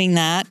he's doing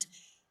that.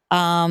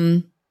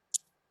 And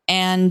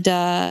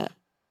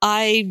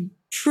I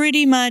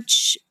pretty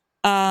much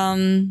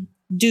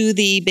do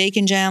the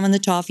bacon jam and the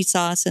toffee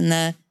sauce and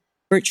the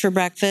birch for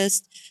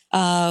breakfast.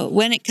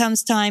 When it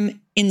comes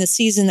time in the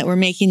season that we're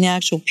making the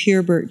actual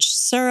pure birch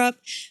syrup,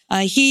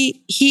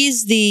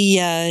 he's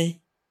the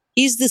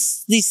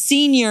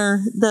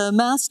senior, the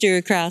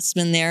master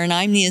craftsman there, and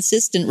I'm the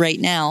assistant right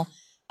now.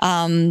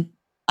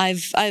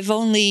 I've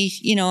only,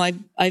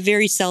 I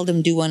very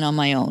seldom do one on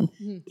my own.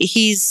 Mm-hmm.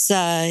 He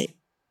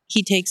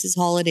takes his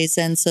holidays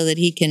then so that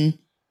he can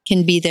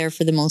be there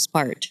for the most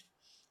part.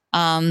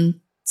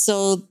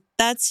 So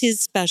that's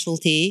his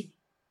specialty.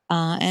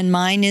 And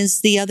mine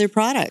is the other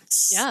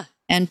products. Yeah.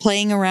 And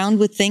playing around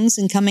with things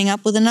and coming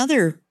up with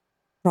another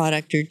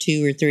product or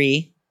 2 or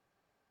 3.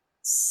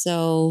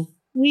 So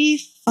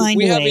we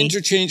have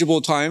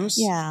interchangeable times.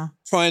 Yeah.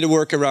 Trying to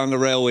work around the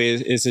railway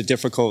is a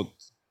difficult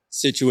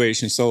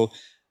situation. So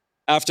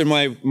after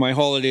my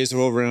holidays are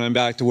over and I'm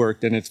back to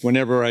work, then it's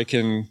whenever I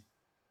can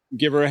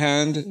give her a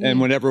hand and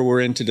whenever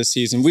we're into the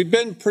season. We've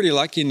been pretty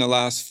lucky in the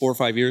last 4 or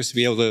 5 years to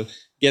be able to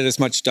get as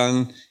much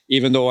done,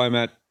 even though I'm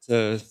at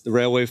the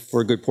railway for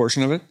a good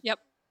portion of it. Yep.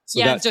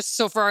 So just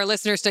so for our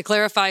listeners to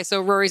clarify, so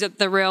Rory's at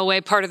the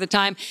railway part of the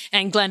time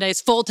and Glenda is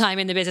full-time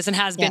in the business and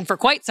has been for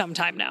quite some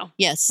time now.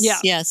 Yes. Yeah.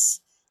 Yes.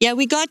 Yeah,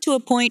 we got to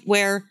a point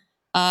where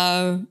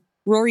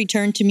Rory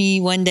turned to me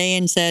one day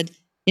and said,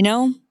 we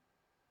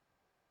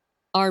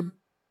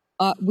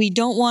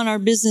don't want our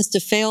business to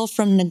fail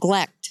from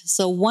neglect.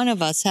 So one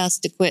of us has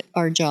to quit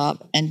our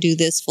job and do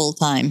this full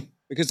time.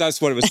 Because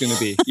that's what it was going to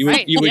be. You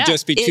would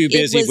just be too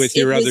busy with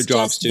your other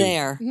jobs to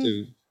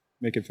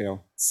make it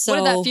fail. So,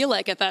 what did that feel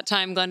like at that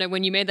time, Glenda,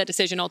 when you made that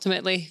decision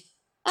ultimately?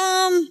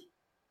 A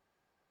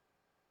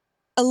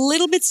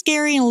little bit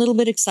scary and a little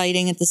bit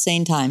exciting at the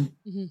same time.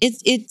 Mm-hmm.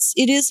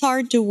 It is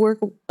hard to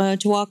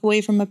walk away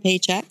from a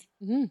paycheck.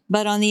 Mm-hmm.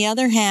 But on the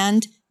other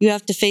hand, you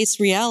have to face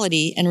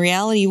reality. And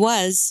reality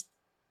was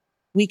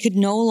we could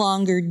no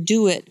longer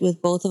do it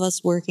with both of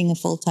us working a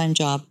full-time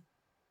job.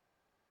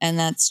 And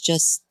that's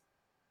just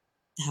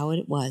how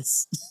it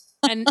was.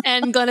 And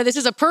Glenda, this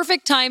is a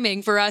perfect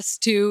timing for us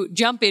to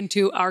jump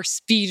into our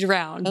speed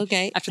round.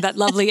 Okay. After that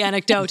lovely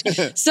anecdote.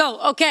 So,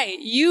 okay,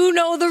 you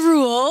know the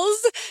rules.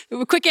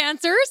 Quick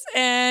answers,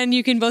 and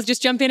you can both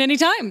just jump in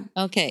anytime.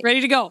 Okay.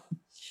 Ready to go.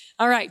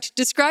 All right.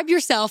 Describe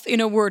yourself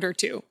in a word or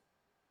 2.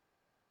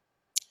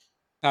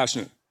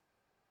 Passionate.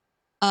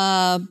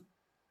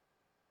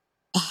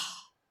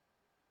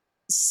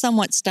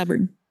 Somewhat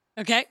stubborn.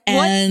 Okay.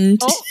 And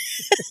what? Oh,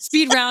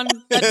 speed round.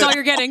 That's all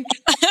you're getting.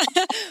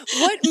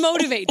 What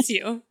motivates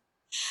you?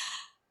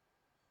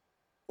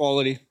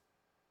 Quality.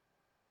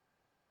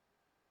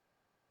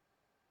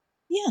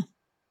 Yeah.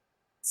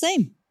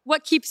 Same.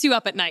 What keeps you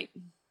up at night?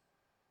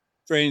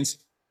 Trains.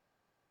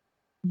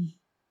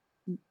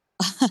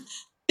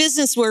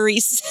 Business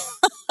worries.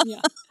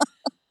 Yeah.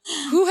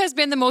 Who has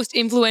been the most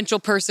influential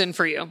person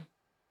for you?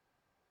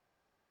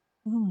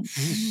 Oh my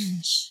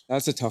gosh.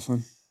 That's a tough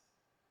one.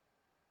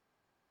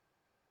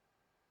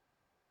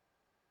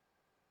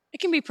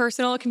 It can be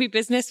personal, it can be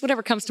business,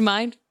 whatever comes to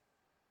mind.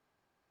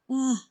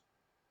 I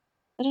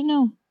don't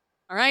know.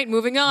 All right,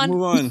 moving on.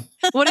 Move on.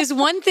 What is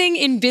one thing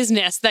in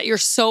business that you're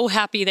so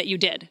happy that you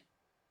did?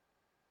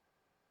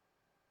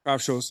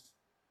 Craft shows.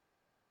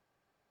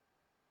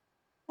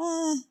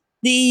 Our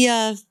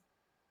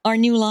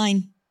new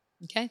line,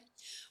 Okay.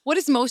 What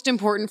is most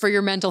important for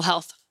your mental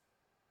health?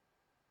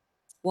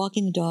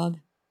 walking the dog.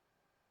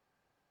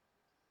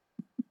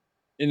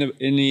 In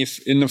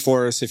the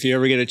forest, if you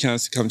ever get a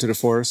chance to come to the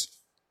forest.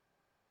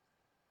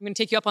 I'm going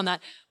to take you up on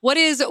that. What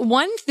is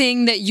one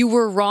thing that you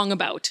were wrong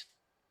about?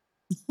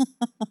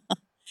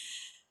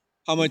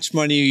 How much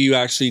money you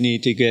actually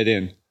need to get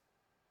in.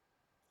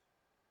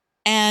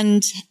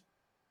 And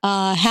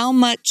how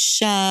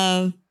much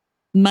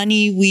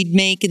money we'd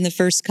make in the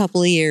first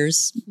couple of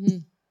years.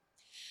 Mhm.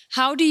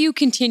 How do you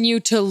continue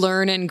to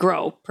learn and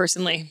grow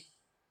personally?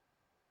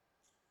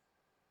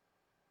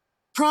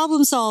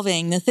 Problem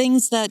solving, the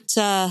things that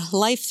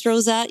life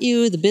throws at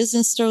you, the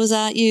business throws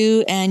at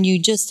you, and you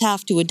just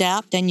have to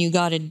adapt and you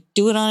got to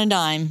do it on a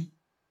dime.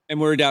 And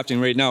we're adapting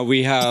right now.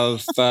 We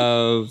have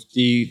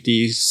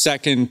the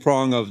second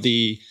prong of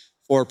the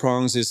 4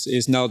 prongs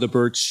is now the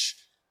birch,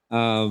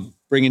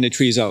 bringing the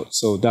trees out.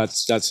 So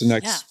that's the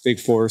next big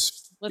force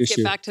Let's issue.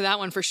 get back to that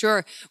one for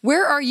sure.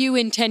 Where are you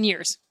in 10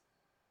 years?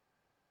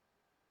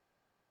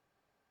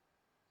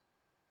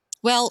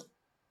 Well,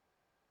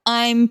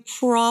 I'm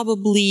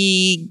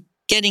probably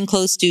getting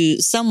close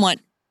to somewhat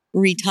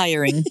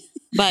retiring,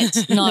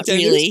 but not 10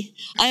 really.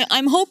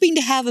 I'm hoping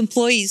to have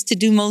employees to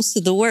do most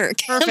of the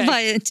work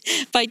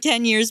by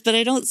 10 years, but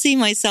I don't see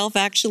myself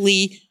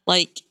actually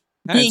like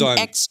being Hands-on.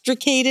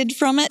 extricated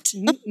from it.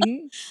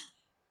 Mhm.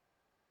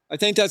 I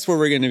think that's where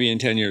we're going to be in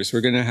 10 years.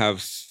 We're going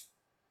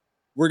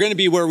to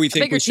be where we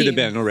think bigger we should have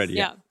team. been already.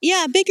 Yeah.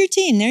 Yeah, bigger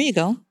team. There you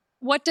go.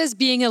 What does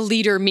being a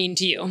leader mean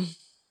to you?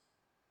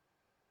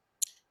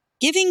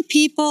 Giving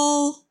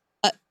people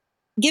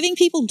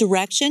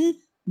direction,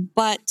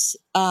 but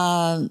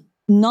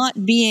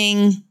not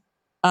being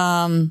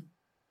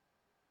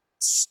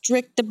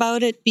strict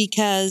about it,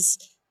 because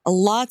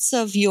lots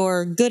of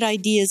your good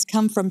ideas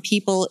come from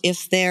people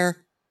if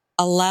they're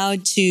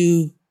allowed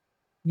to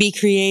be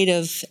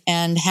creative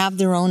and have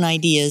their own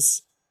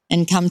ideas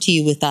and come to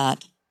you with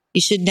that.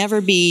 You should never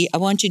be, I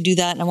want you to do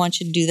that, and I want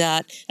you to do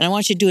that, and I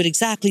want you to do it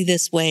exactly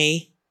this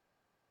way.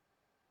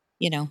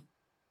 You know,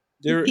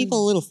 give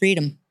people a little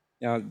freedom.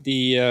 Yeah,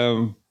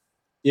 the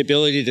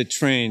ability to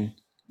train.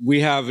 We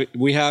have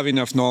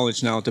enough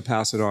knowledge now to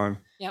pass it on.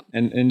 Yep.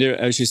 And there,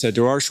 as you said,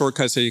 there are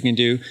shortcuts that you can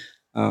do,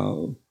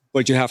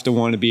 but you have to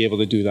want to be able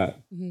to do that.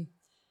 Mm-hmm.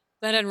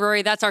 Glenda and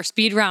Rory, that's our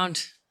speed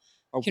round.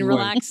 You can One.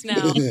 relax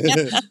now.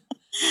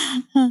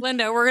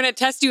 Linda, we're going to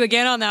test you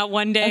again on that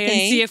one day and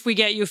see if we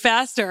get you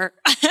faster.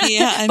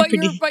 Yeah,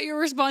 but your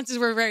responses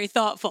were very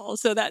thoughtful,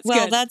 so that's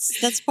well, good.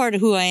 that's part of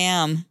who I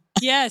am.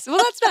 Yes, well,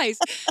 that's nice.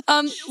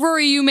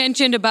 Rory, you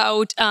mentioned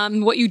about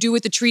what you do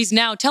with the trees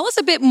now. Tell us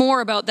a bit more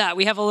about that.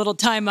 We have a little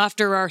time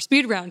after our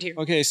speed round here.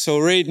 Okay, so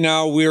right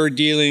now we're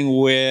dealing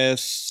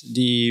with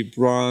the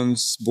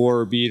bronze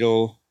borer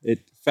beetle.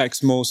 It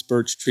affects most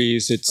birch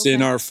trees. It's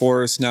in our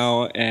forest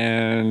now,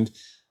 and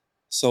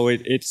so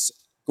it's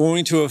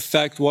going to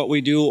affect what we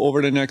do over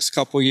the next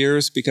couple of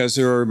years, because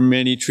there are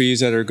many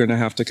trees that are going to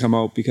have to come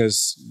out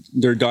because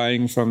they're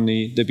dying from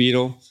the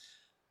beetle.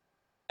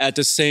 At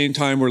the same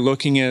time, we're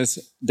looking at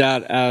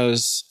that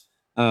as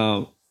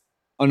an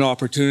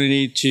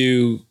opportunity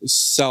to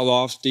sell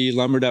off the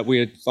lumber that we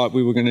had thought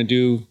we were going to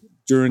do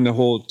during the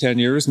whole 10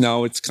 years.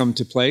 Now it's come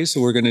to play,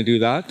 so we're going to do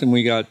that. And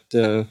we got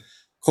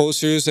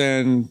coasters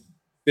and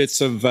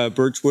bits of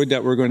birchwood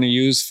that we're going to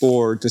use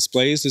for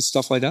displays and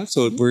stuff like that.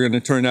 So we're going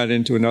to turn that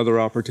into another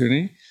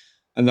opportunity,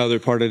 another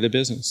part of the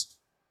business.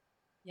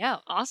 Yeah,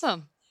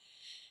 awesome.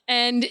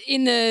 And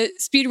in the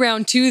speed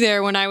round 2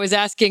 there, when I was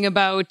asking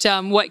about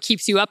what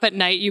keeps you up at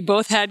night, you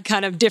both had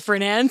kind of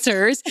different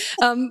answers.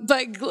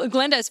 But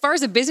Glenda, as far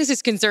as the business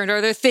is concerned,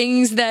 are there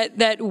things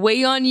that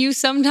weigh on you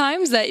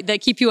sometimes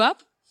that keep you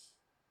up?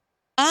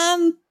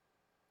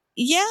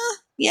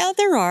 Yeah,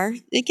 there are.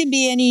 It can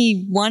be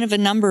any one of a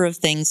number of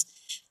things.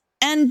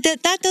 And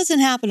that doesn't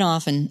happen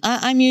often.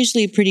 I'm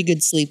usually a pretty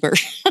good sleeper.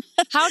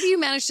 How do you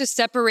manage to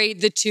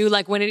separate the two?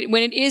 Like when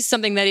it is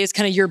something that is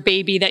kind of your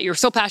baby that you're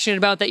so passionate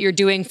about that you're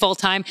doing full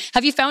time,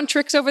 have you found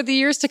tricks over the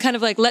years to kind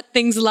of like let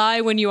things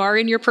lie when you are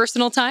in your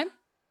personal time?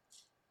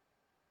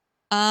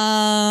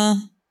 Yeah.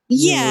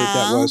 You know what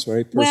that was,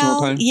 right?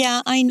 Personal time?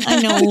 Yeah, I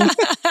know.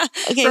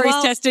 Okay,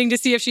 Rory's testing to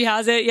see if she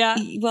has it. Yeah.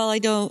 Well, I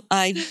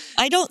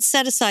don't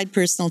set aside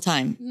personal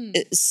time,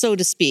 so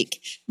to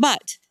speak.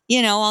 But,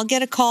 I'll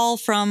get a call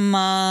from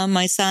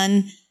my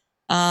son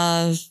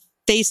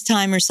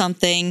FaceTime or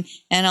something,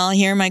 and I'll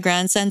hear my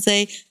grandson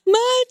say,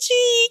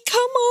 "Machi,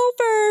 come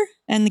over."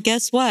 And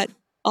guess what?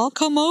 I'll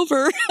come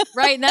over.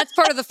 Right. And that's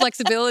part of the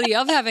flexibility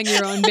of having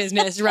your own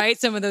business, right?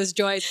 Some of those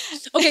joys.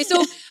 Okay. So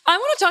I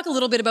want to talk a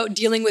little bit about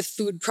dealing with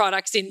food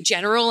products in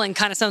general and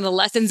kind of some of the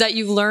lessons that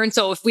you've learned.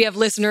 So if we have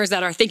listeners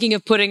that are thinking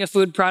of putting a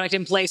food product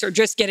in place or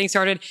just getting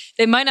started,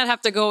 they might not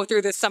have to go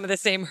through some of the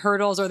same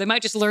hurdles, or they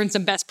might just learn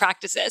some best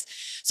practices.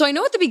 So I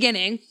know at the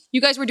beginning,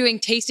 you guys were doing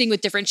tasting with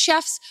different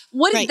chefs.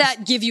 What did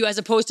that give you as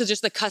opposed to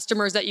just the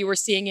customers that you were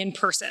seeing in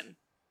person?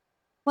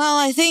 Well,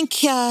 I think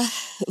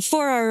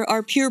for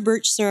our pure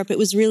birch syrup, it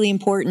was really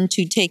important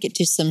to take it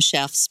to some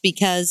chefs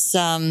because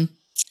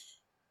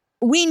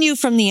we knew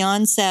from the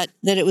onset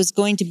that it was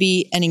going to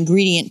be an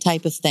ingredient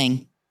type of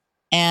thing,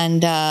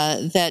 and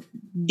that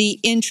the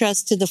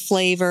interest to the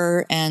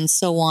flavor and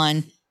so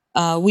on,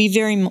 we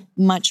very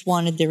much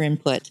wanted their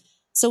input.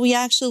 So we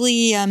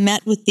actually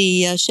met with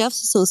the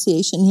Chefs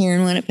Association here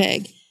in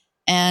Winnipeg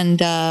and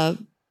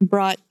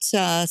brought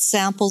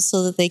samples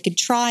so that they could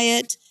try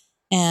it.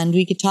 And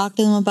we could talk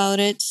to them about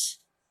it.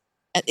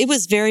 It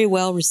was very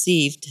well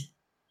received.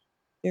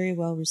 Very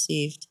well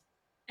received.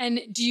 And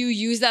do you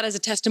use that as a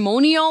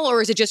testimonial,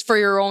 or is it just for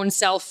your own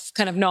self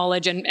kind of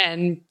knowledge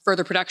and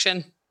further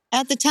production?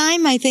 At the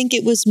time, I think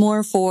it was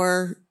more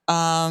for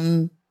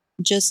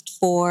just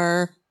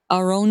for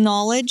our own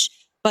knowledge.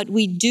 But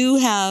we do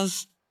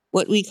have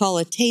what we call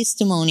a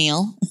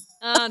tastemonial.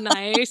 Oh,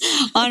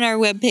 nice. On our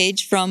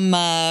webpage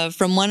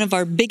from one of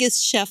our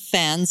biggest chef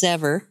fans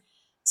ever.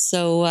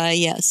 So,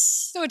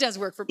 yes. So it does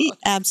work for both.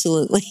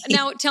 Absolutely.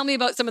 Now, tell me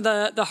about some of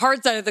the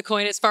hard side of the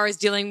coin as far as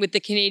dealing with the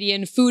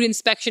Canadian Food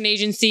Inspection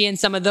Agency and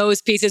some of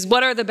those pieces.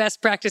 What are the best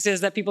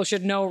practices that people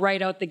should know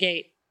right out the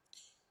gate?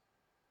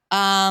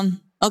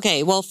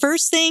 Okay. Well,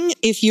 first thing,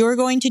 if you're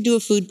going to do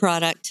a food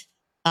product,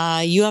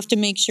 you have to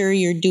make sure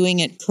you're doing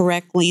it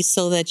correctly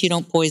so that you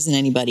don't poison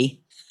anybody.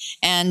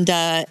 And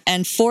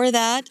for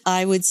that,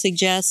 I would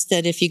suggest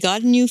that if you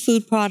got a new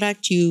food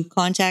product, you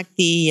contact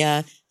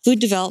the Food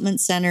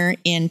Development Center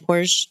in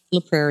Portage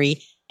La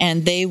Prairie,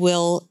 and they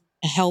will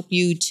help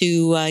you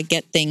to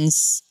get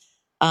things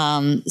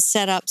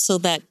set up so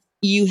that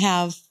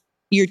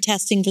you're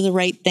testing for the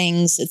right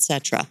things,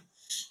 etc.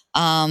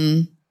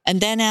 And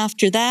then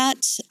after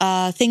that,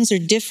 things are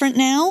different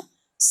now.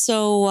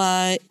 So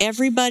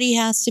everybody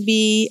has to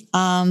be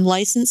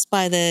licensed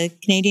by the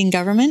Canadian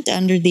government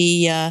under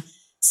the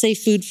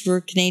Safe Food for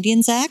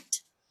Canadians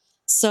Act.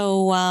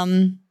 So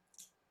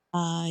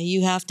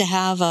you have to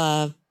have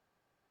a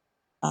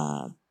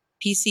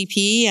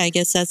PCP, I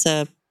guess that's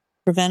a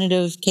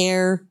preventative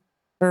care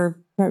or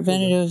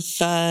preventative,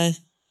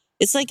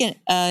 it's like a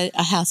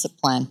HACCP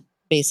plan,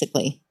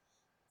 basically.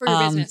 For your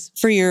business?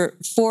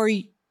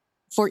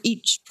 For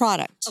each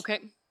product. Okay.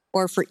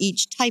 Or for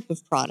each type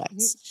of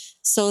products.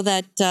 So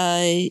that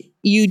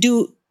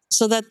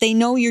so that they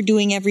know you're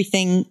doing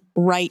everything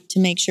right to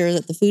make sure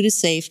that the food is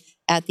safe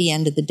at the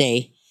end of the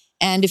day.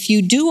 And if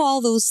you do all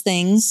those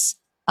things,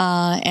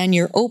 and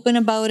you're open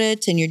about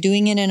it, and you're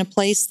doing it in a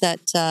place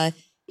that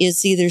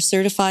is either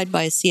certified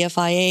by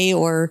CFIA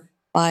or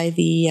by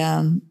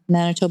the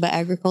Manitoba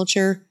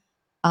Agriculture,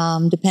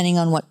 depending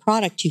on what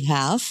product you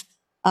have,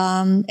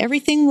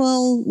 everything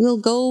will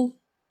go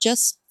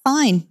just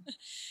fine.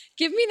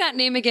 Give me that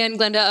name again,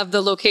 Glenda, of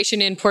the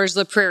location in Portage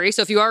La Prairie.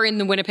 So if you are in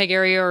the Winnipeg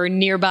area or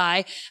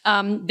nearby,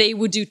 they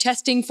would do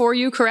testing for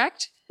you,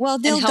 correct? Well,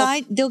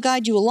 they'll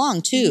guide you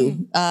along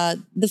too.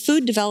 The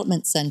Food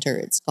Development Center,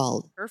 it's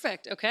called.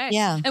 Perfect. Okay.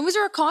 Yeah. And was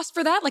there a cost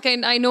for that? Like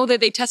I know that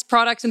they test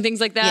products and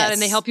things like that, Yes.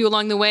 and they help you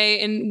along the way.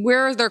 And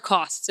where are there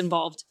costs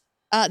involved?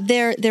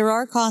 There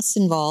are costs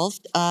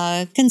involved,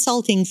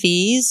 consulting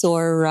fees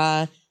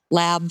or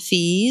lab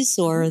fees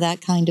or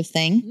that kind of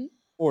thing.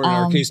 Or in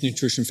our case,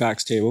 nutrition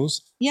facts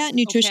tables. Yeah,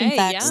 nutrition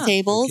facts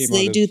tables.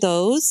 They do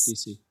those.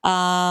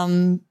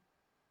 DC.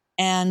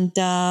 And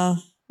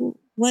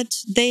what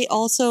they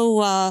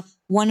also,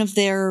 one of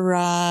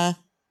their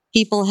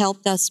people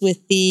helped us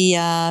with the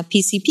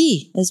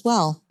PCP as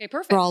well. Okay,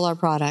 perfect. For all our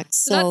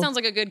products. So that sounds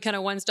like a good kind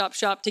of one-stop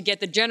shop to get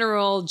the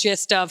general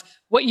gist of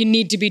what you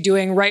need to be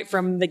doing right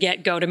from the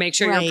get-go to make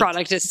sure your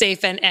product is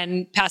safe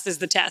and passes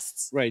the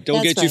tests. Right.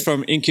 They'll get you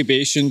from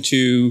incubation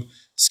to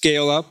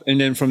scale up.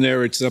 And then from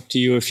there, it's up to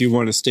you if you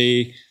want to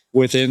stay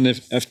within the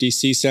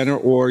FDC center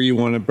or you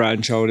want to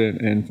branch out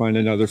and find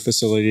another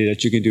facility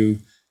that you can do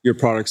your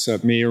products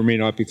that may or may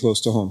not be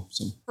close to home.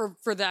 So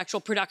for the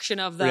actual production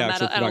of them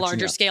at a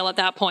larger scale at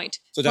that point.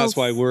 So that's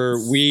why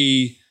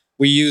we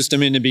use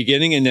them in the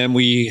beginning, and then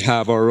we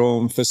have our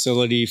own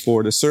facility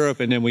for the syrup,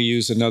 and then we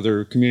use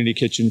another community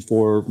kitchen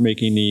for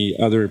making the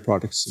other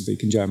products, the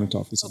bacon jam and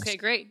toffee sauce. Okay,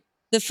 great.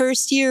 The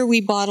first year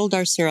we bottled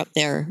our syrup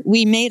there.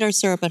 We made our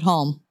syrup at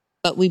home,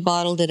 but we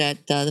bottled it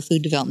at the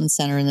Food Development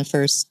Center in the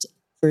first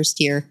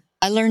year.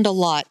 I learned a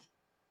lot.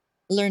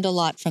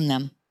 From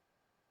them.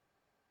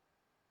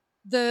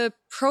 The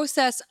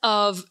process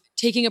of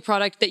taking a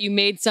product that you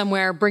made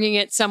somewhere, bringing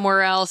it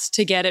somewhere else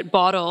to get it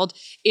bottled,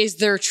 is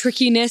there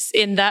trickiness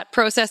in that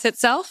process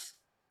itself?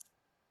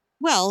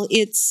 Well,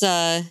 it's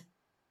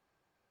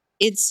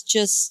it's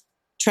just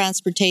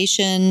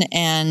transportation.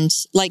 And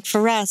like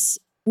for us,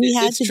 we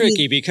had It's to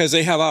tricky because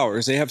they have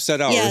hours. They have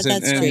set hours. Yeah,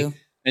 that's true.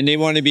 And they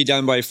want to be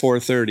done by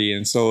 4:30.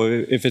 And so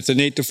if it's an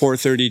 8 to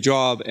 4:30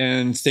 job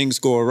and things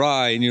go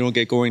awry and you don't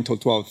get going till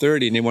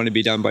 12:30 and they want to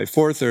be done by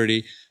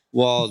 4:30,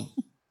 well,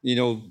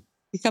 You're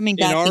coming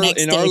back the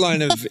next in day. our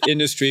line of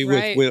industry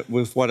Right.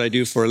 with what I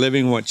do for a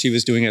living, what she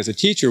was doing as a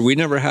teacher, we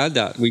never had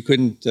that. We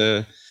couldn't,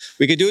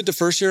 we could do it the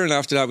first year. And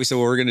after that, we said,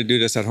 well, we're going to do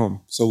this at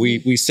home. So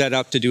we set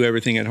up to do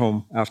everything at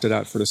home after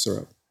that for the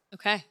syrup,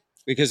 Okay.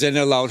 because then it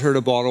allowed her to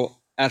bottle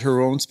at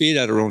her own speed,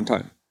 at her own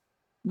time.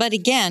 But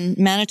again,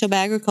 Manitoba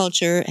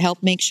Agriculture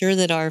helped make sure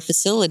that our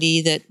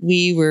facility that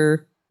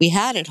we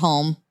had at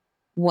home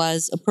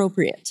was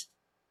appropriate.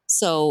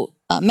 So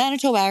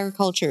Manitoba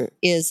Agriculture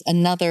is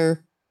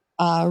another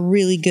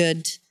really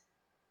good.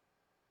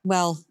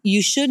 Well,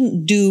 you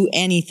shouldn't do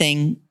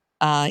anything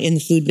in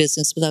the food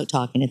business without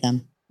talking to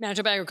them.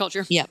 Manitoba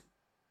Agriculture. Yep,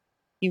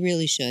 you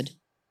really should.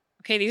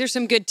 Okay, these are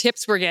some good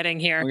tips we're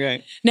getting here.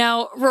 Okay.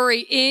 Now,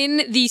 Rory,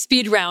 in the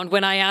speed round,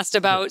 when I asked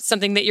about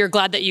something that you're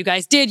glad that you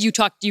guys did, you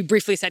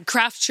briefly said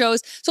craft shows.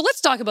 So let's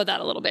talk about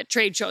that a little bit.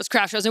 Trade shows,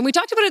 craft shows. And we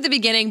talked about it at the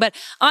beginning, but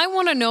I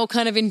want to know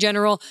kind of in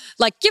general,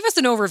 like give us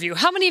an overview.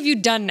 How many have you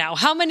done now?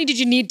 How many did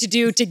you need to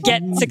do to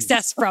get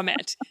success from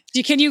it?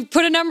 Can you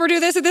put a number to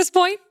this at this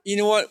point? You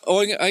know what?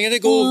 I'm going to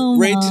go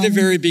right to the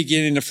very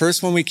beginning. The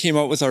first one we came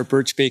out with our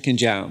birch bacon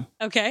jam.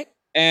 Okay.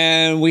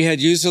 And we had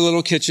used a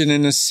little kitchen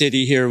in the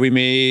city here. We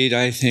made,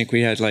 I think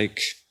we had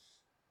like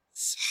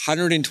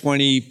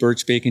 120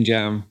 birch bacon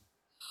jam.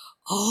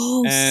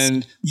 Oh,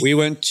 And we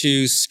went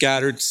to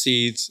Scattered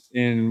Seeds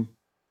in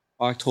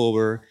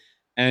October,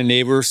 and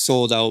they were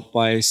sold out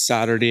by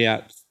Friday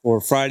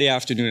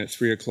afternoon at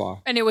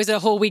 3:00. And it was a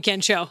whole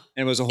weekend show.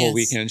 And it was a whole Yes.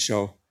 weekend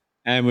show.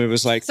 And it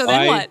was like, So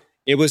then what?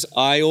 It was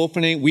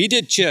eye-opening. We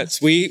did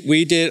chits.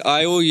 We did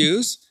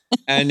IOUs,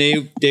 and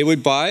they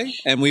would buy,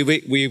 and we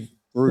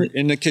were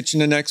in the kitchen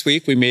the next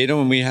week. We made them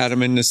and we had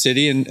them in the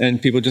city,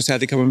 and people just had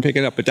to come and pick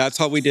it up. But that's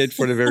how we did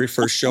for the very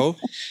first show.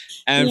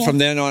 And from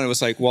then on, it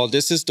was like, well,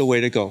 this is the way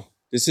to go.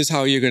 This is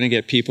how you're going to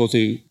get people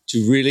to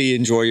really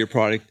enjoy your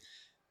product.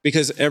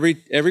 Because every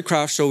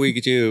craft show we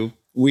do,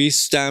 we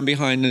stand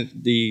behind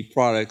the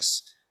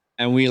products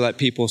and we let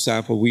people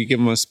sample. We give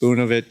them a spoon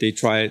of it, they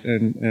try it,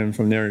 and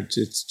from there,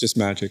 it's just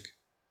magic.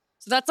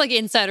 So that's like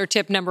insider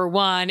tip number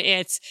one.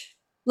 It's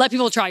let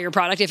people try your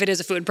product if it is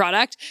a food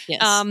product.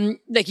 yes.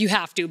 Like you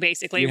have to,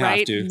 basically, You have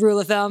right? to. Rule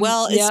of thumb.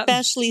 Well, Yep.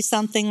 especially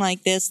something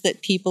like this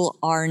that people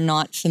are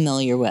not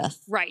familiar with.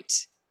 Right.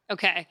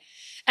 Okay.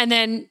 And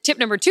then tip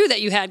number two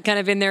that you had kind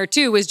of in there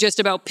too was just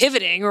about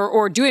pivoting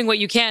or doing what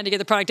you can to get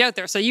the product out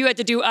there. So you had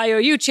to do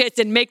IOU chits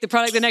and make the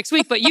product the next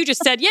week, but you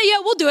just said, yeah,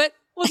 we'll do it.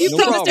 Well, you No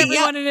promised problem.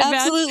 everyone in advance.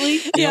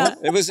 Absolutely. Yeah.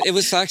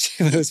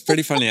 It was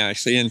pretty funny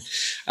actually. And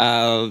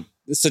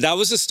so that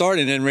was the start.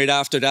 And then right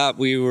after that,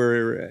 we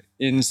were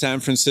in San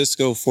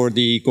Francisco for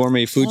the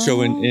gourmet food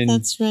show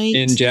That's right.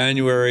 in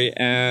January.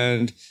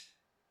 And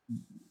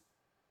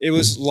it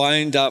was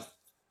lined up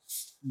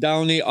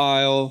down the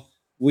aisle.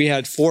 We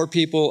had 4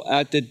 people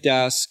at the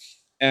desk,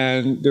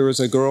 and there was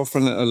a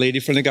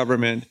lady from the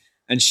government,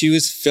 and she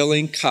was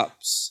filling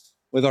cups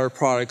with our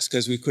products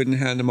because we couldn't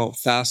hand them out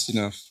fast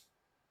enough.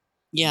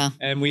 Yeah.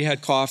 And we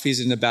had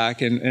coffees in the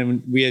back,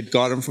 and we had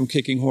got them from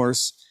Kicking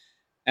Horse,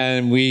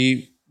 and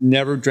we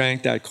never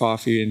drank that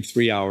coffee in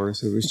 3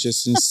 hours. It was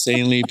just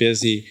insanely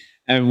busy.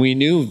 And we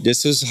knew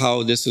this was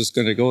how this was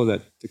going to go,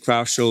 that the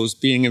craft shows,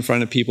 being in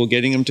front of people,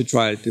 getting them to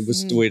try it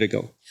was the way to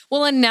go.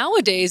 Well, and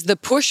nowadays the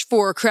push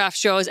for craft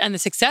shows and the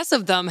success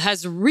of them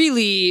has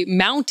really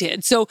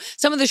mounted. So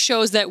some of the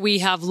shows that we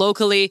have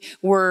locally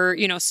were,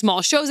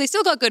 small shows. They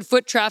still got good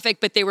foot traffic,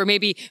 but they were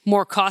maybe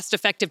more cost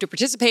effective to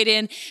participate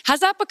in.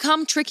 Has that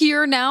become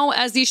trickier now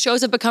as these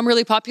shows have become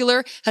really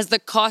popular? Has the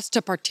cost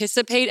to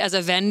participate as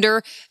a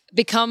vendor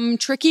become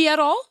tricky at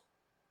all?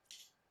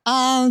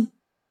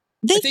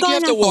 They've I think you gone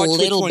have to up watch a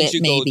which little ones bit,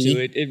 you maybe.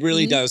 go to. It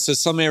really does. So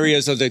some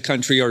areas of the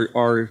country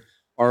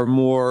are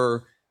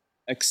more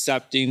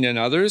accepting than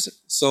others.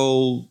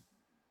 So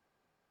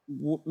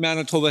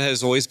Manitoba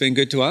has always been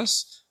good to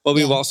us, but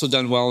we've also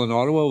done well in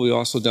Ottawa. We've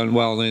also done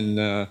well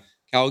in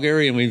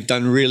Calgary, and we've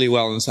done really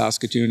well in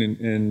Saskatoon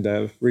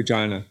and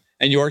Regina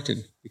and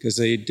Yorkton, because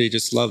they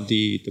just love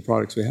the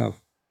products we have.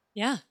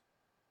 Yeah.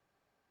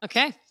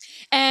 Okay.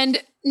 And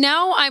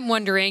now I'm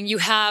wondering, you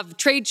have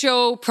trade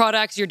show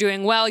products, you're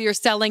doing well, you're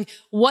selling.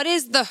 What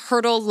is the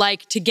hurdle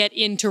like to get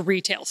into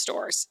retail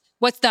stores?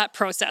 What's that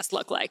process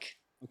look like?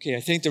 Okay,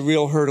 I think the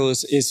real hurdle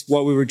is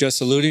what we were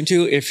just alluding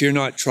to. If you're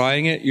not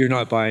trying it, you're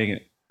not buying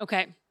it.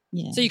 Okay.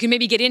 Yeah. So you can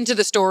maybe get into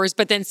the stores,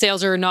 but then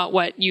sales are not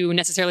what you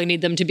necessarily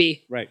need them to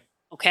be. Right.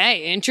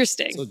 Okay,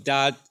 interesting. So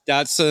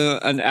that's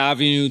an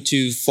avenue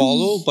to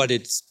follow, but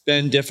it's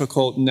been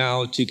difficult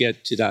now to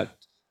get to that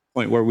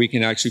point where we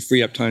can actually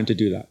free up time to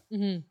do that.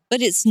 Mm-hmm.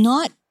 But it's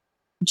not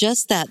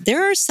just that.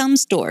 There are some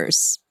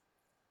stores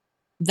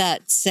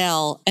that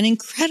sell an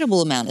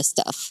incredible amount of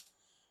stuff.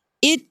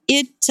 It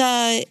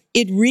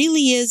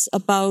really is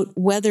about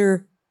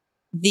whether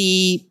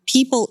the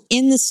people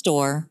in the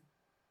store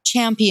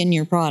champion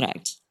your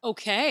product.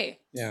 Okay.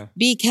 Yeah.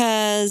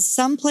 Because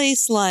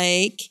someplace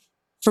like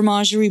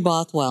Fromagerie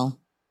Bothwell,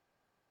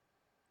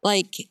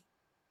 like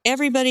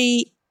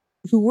everybody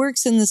who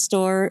works in the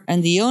store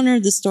and the owner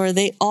of the store,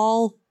 they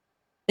all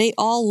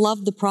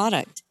love the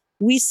product.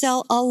 We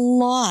sell a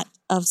lot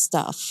of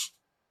stuff,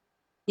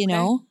 you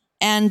know,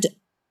 and,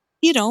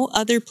 you know,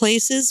 other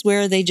places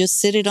where they just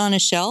sit it on a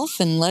shelf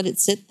and let it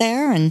sit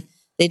there and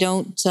they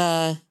don't,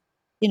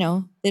 you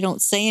know, they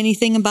don't say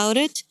anything about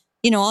it.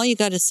 You know, all you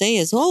got to say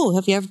is, oh,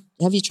 have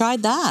you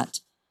tried that?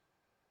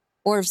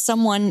 Or if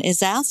someone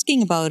is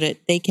asking about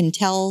it, they can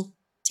tell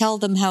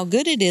them how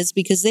good it is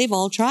because they've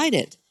all tried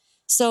it.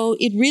 So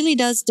it really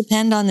does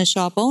depend on the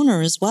shop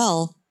owner as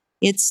well.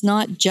 It's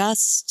not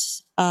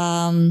just,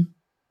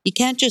 you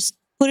can't just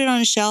put it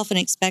on a shelf and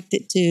expect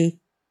it to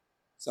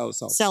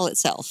sell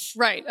itself.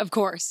 Right, of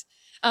course.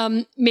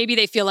 Maybe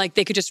they feel like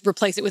they could just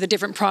replace it with a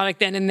different product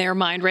then in their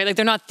mind, right? Like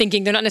they're not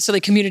necessarily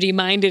community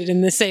minded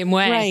in the same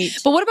way. Right.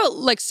 But what about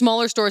like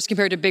smaller stores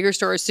compared to bigger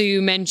stores? So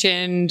you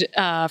mentioned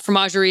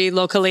Fromagerie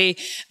locally,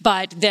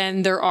 but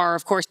then there are,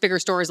 of course, bigger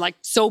stores like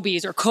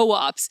Sobeys or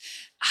Co-ops.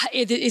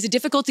 Is it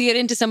difficult to get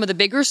into some of the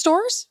bigger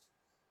stores?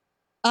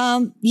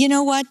 You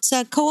know what?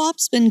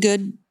 Co-op's been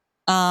good.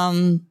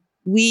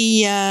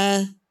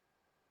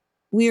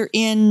 We're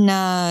in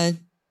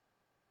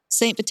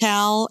St.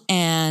 Vital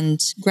and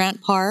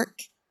Grant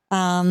Park.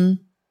 And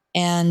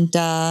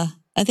I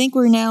think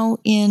we're now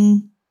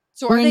in.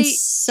 So are they, they're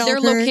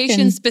Selkirk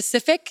location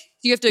specific?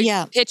 You have to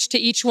Yeah. pitch to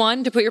each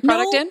one to put your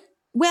product in?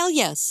 Well,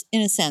 yes,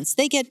 in a sense.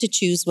 They get to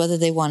choose whether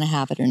they want to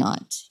have it or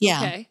not.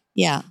 Yeah. Okay.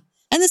 Yeah.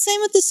 And the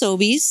same with the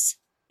Sobeys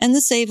and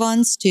the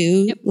Save-Ons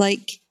too. Yep.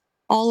 Like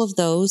all of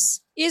those.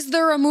 Is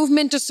there a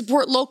movement to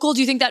support local? Do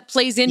you think that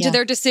plays into Yeah.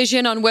 their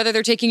decision on whether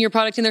they're taking your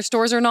product in their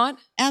stores or not?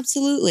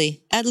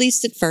 Absolutely. At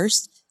least at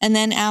first. And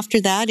then after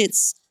that,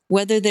 it's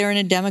whether they're in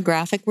a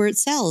demographic where it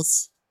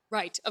sells.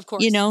 Right, of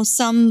course. You know,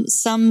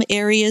 some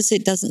areas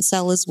it doesn't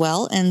sell as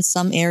well, and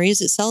some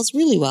areas it sells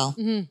really well.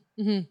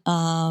 Mm-hmm,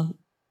 mm-hmm.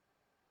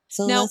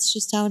 So Now, that's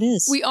just how it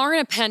is. We are in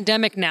a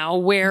pandemic now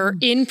where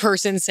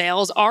in-person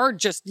sales are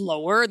just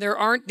lower. There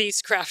aren't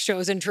these craft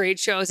shows and trade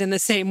shows in the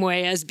same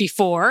way as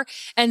before.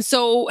 And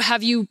so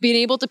have you been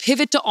able to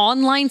pivot to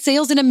online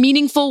sales in a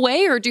meaningful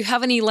way, or do you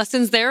have any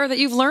lessons there that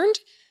you've learned?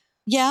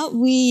 Yeah,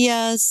 we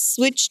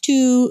switched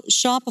to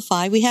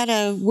Shopify. We had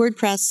a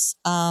WordPress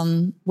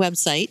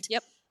website.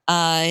 Yep.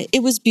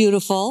 It was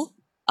beautiful.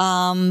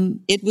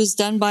 It was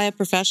done by a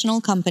professional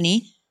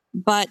company,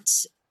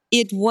 but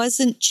it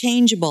wasn't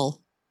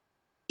changeable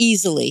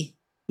easily.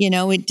 You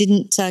know, it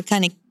didn't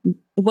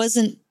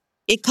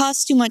it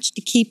cost too much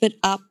to keep it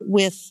up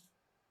with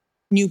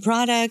new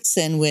products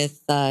and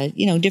with,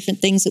 different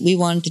things that we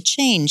wanted to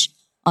change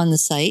on the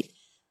site.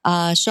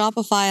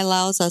 Shopify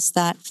allows us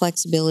that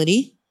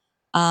flexibility.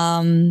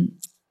 And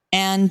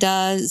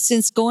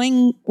since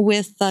going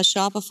with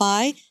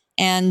Shopify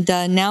and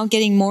now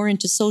getting more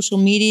into social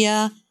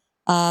media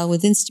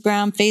with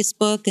Instagram,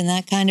 Facebook, and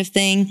that kind of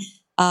thing,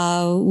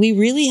 we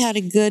really had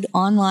a good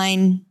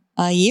online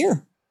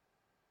year.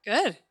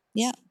 Good.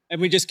 Yeah.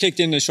 And we just kicked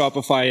into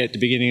Shopify at the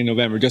beginning of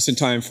November, just in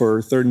time for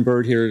Third and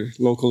Bird here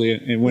locally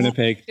in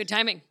Winnipeg. Good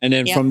timing. And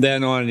then from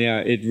then on,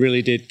 it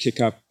really did kick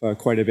up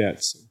quite a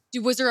bit. So.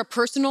 Was there a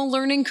personal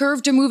learning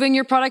curve to moving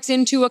your products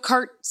into a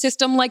cart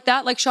system like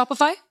that, like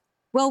Shopify?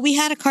 Well, we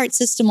had a cart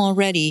system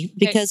already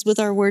because with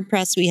our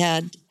WordPress, we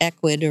had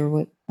Equid or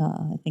what,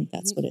 I think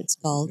that's what it's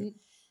called.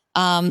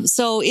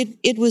 So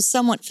it was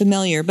somewhat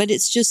familiar, but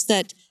it's just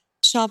that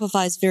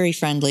Shopify is very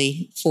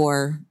friendly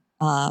for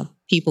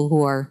people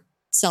who are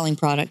selling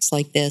products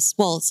like this.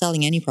 Well,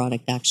 selling any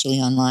product actually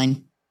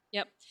online.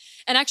 Yep.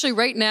 And actually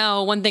right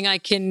now, one thing I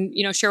can,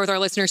 share with our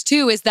listeners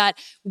too, is that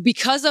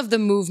because of the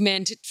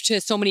movement to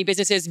so many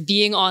businesses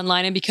being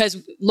online and because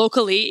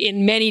locally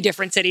in many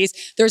different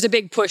cities, there's a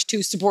big push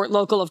to support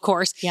local, of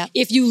course. Yeah.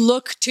 If you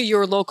look to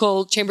your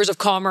local chambers of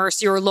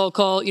commerce, your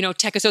local,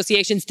 tech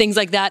associations, things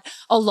like that,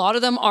 a lot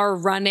of them are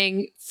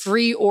running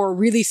free or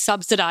really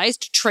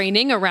subsidized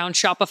training around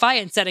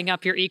Shopify and setting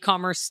up your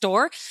e-commerce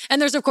store.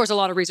 And there's, of course, a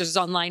lot of resources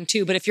online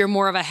too. But if you're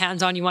more of a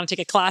hands-on, you want to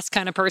take a class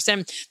kind of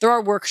person, there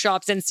are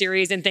workshops and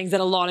series and things that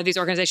a lot of these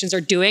organizations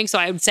are doing. So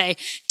I would say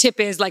tip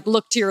is like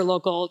look to your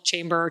local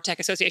chamber, tech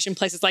association,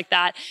 places like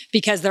that,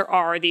 because there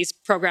are these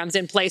programs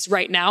in place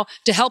right now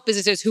to help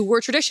businesses who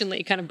were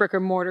traditionally kind of brick or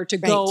mortar to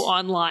go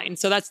online.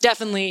 So that's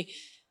definitely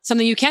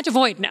something you can't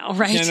avoid now,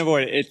 right? Can't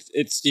avoid it.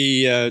 It's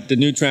the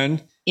new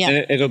trend. Yeah.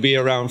 And it'll be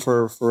around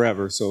for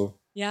forever. So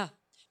yeah.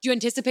 Do you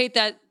anticipate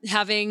that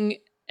having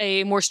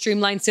a more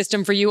streamlined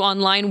system for you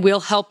online will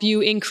help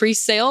you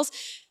increase sales?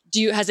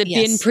 Has it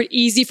been pretty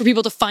easy for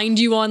people to find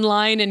you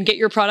online and get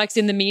your products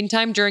in the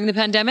meantime during the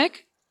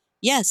pandemic?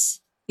 Yes,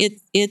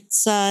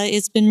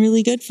 it's been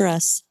really good for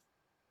us.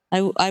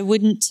 I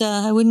wouldn't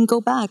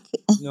go back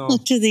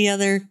to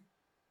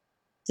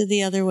the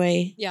other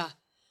way. Yeah.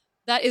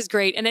 That is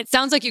great. And it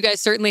sounds like you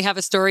guys certainly have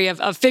a story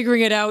of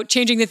figuring it out,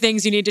 changing the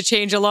things you need to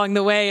change along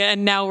the way.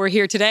 And now we're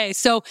here today.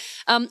 So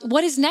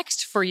what is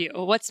next for you?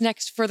 What's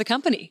next for the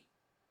company?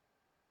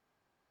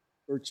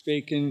 Birch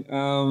bacon.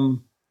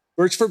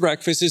 Birch for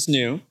breakfast is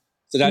new.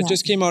 So that Yeah.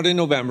 just came out in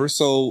November.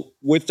 So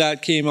with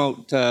that came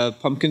out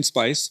pumpkin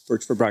spice,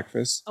 birch for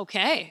breakfast.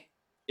 Okay.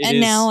 It And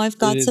is- now I've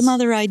got it some is-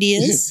 other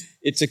ideas.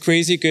 It's a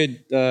crazy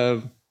good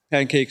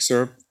pancake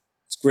syrup.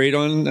 It's great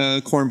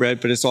on cornbread,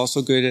 but it's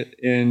also good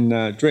in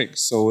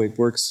drinks. So it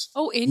works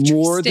Oh, interesting.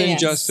 more than Yes.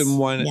 just in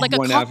one. Yeah. like a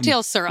one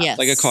cocktail syrup. Yes.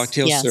 Like a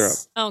cocktail Yes. syrup.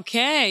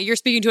 Okay. You're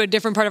speaking to a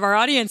different part of our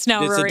audience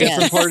now, It's a Rory.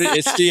 different part.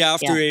 It's the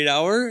after Yeah. 8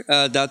 hour.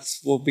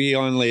 That's will be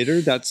on later.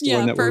 That's the Yeah,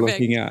 one that we're perfect.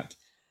 looking at.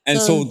 And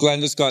so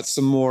Glenda's got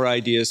some more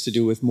ideas to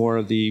do with more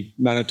of the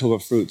Manitoba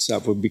fruits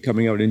that will be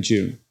coming out in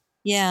June.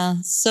 Yeah.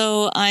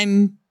 So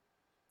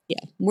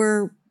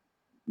we're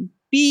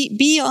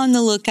be on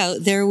the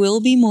lookout. There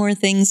will be more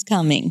things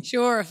coming.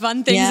 Sure,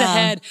 fun things Yeah.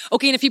 ahead.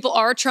 Okay, and if people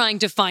are trying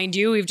to find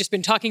you, we've just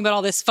been talking about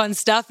all this fun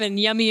stuff and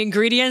yummy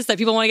ingredients that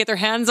people want to get their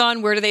hands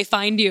on. Where do they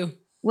find you?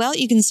 Well,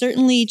 you can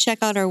certainly check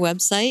out our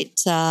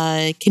website,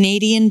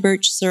 Canadian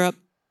Birch Syrup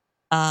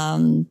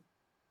 .com.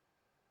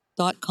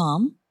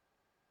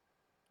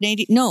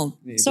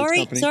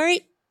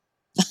 Sorry.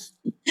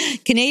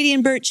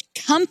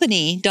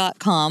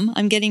 CanadianBirchCompany.com.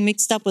 I'm getting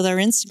mixed up with our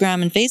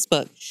Instagram and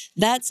Facebook.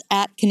 That's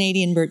at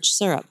Canadian Birch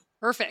Syrup.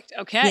 Perfect.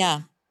 Okay.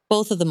 Yeah,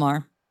 both of them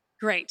are.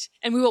 Great.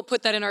 And we will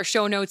put that in our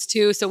show notes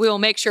too. So we will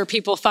make sure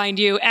people find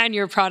you and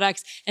your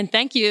products. And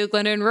thank you,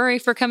 Glenda and Rory,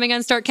 for coming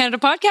on Start Canada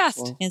podcast.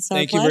 Well, It's our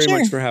thank you pleasure.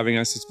 very much for having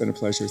us. It's been a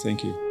pleasure.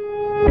 Thank you.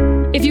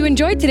 If you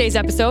enjoyed today's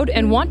episode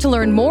and want to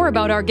learn more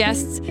about our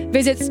guests,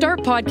 visit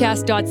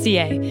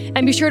startpodcast.ca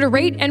and be sure to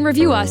rate and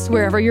review us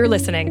wherever you're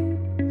listening.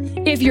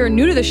 If you're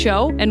new to the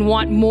show and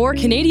want more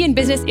Canadian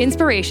business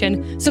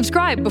inspiration,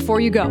 subscribe before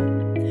you go.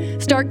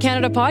 Start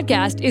Canada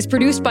Podcast is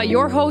produced by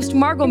your host,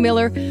 Margot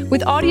Miller,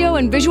 with audio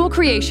and visual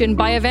creation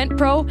by Event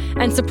Pro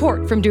and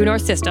support from Do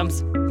North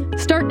Systems.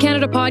 Start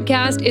Canada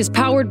Podcast is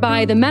powered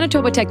by the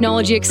Manitoba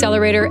Technology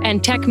Accelerator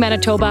and Tech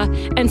Manitoba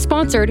and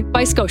sponsored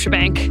by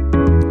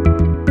Scotiabank.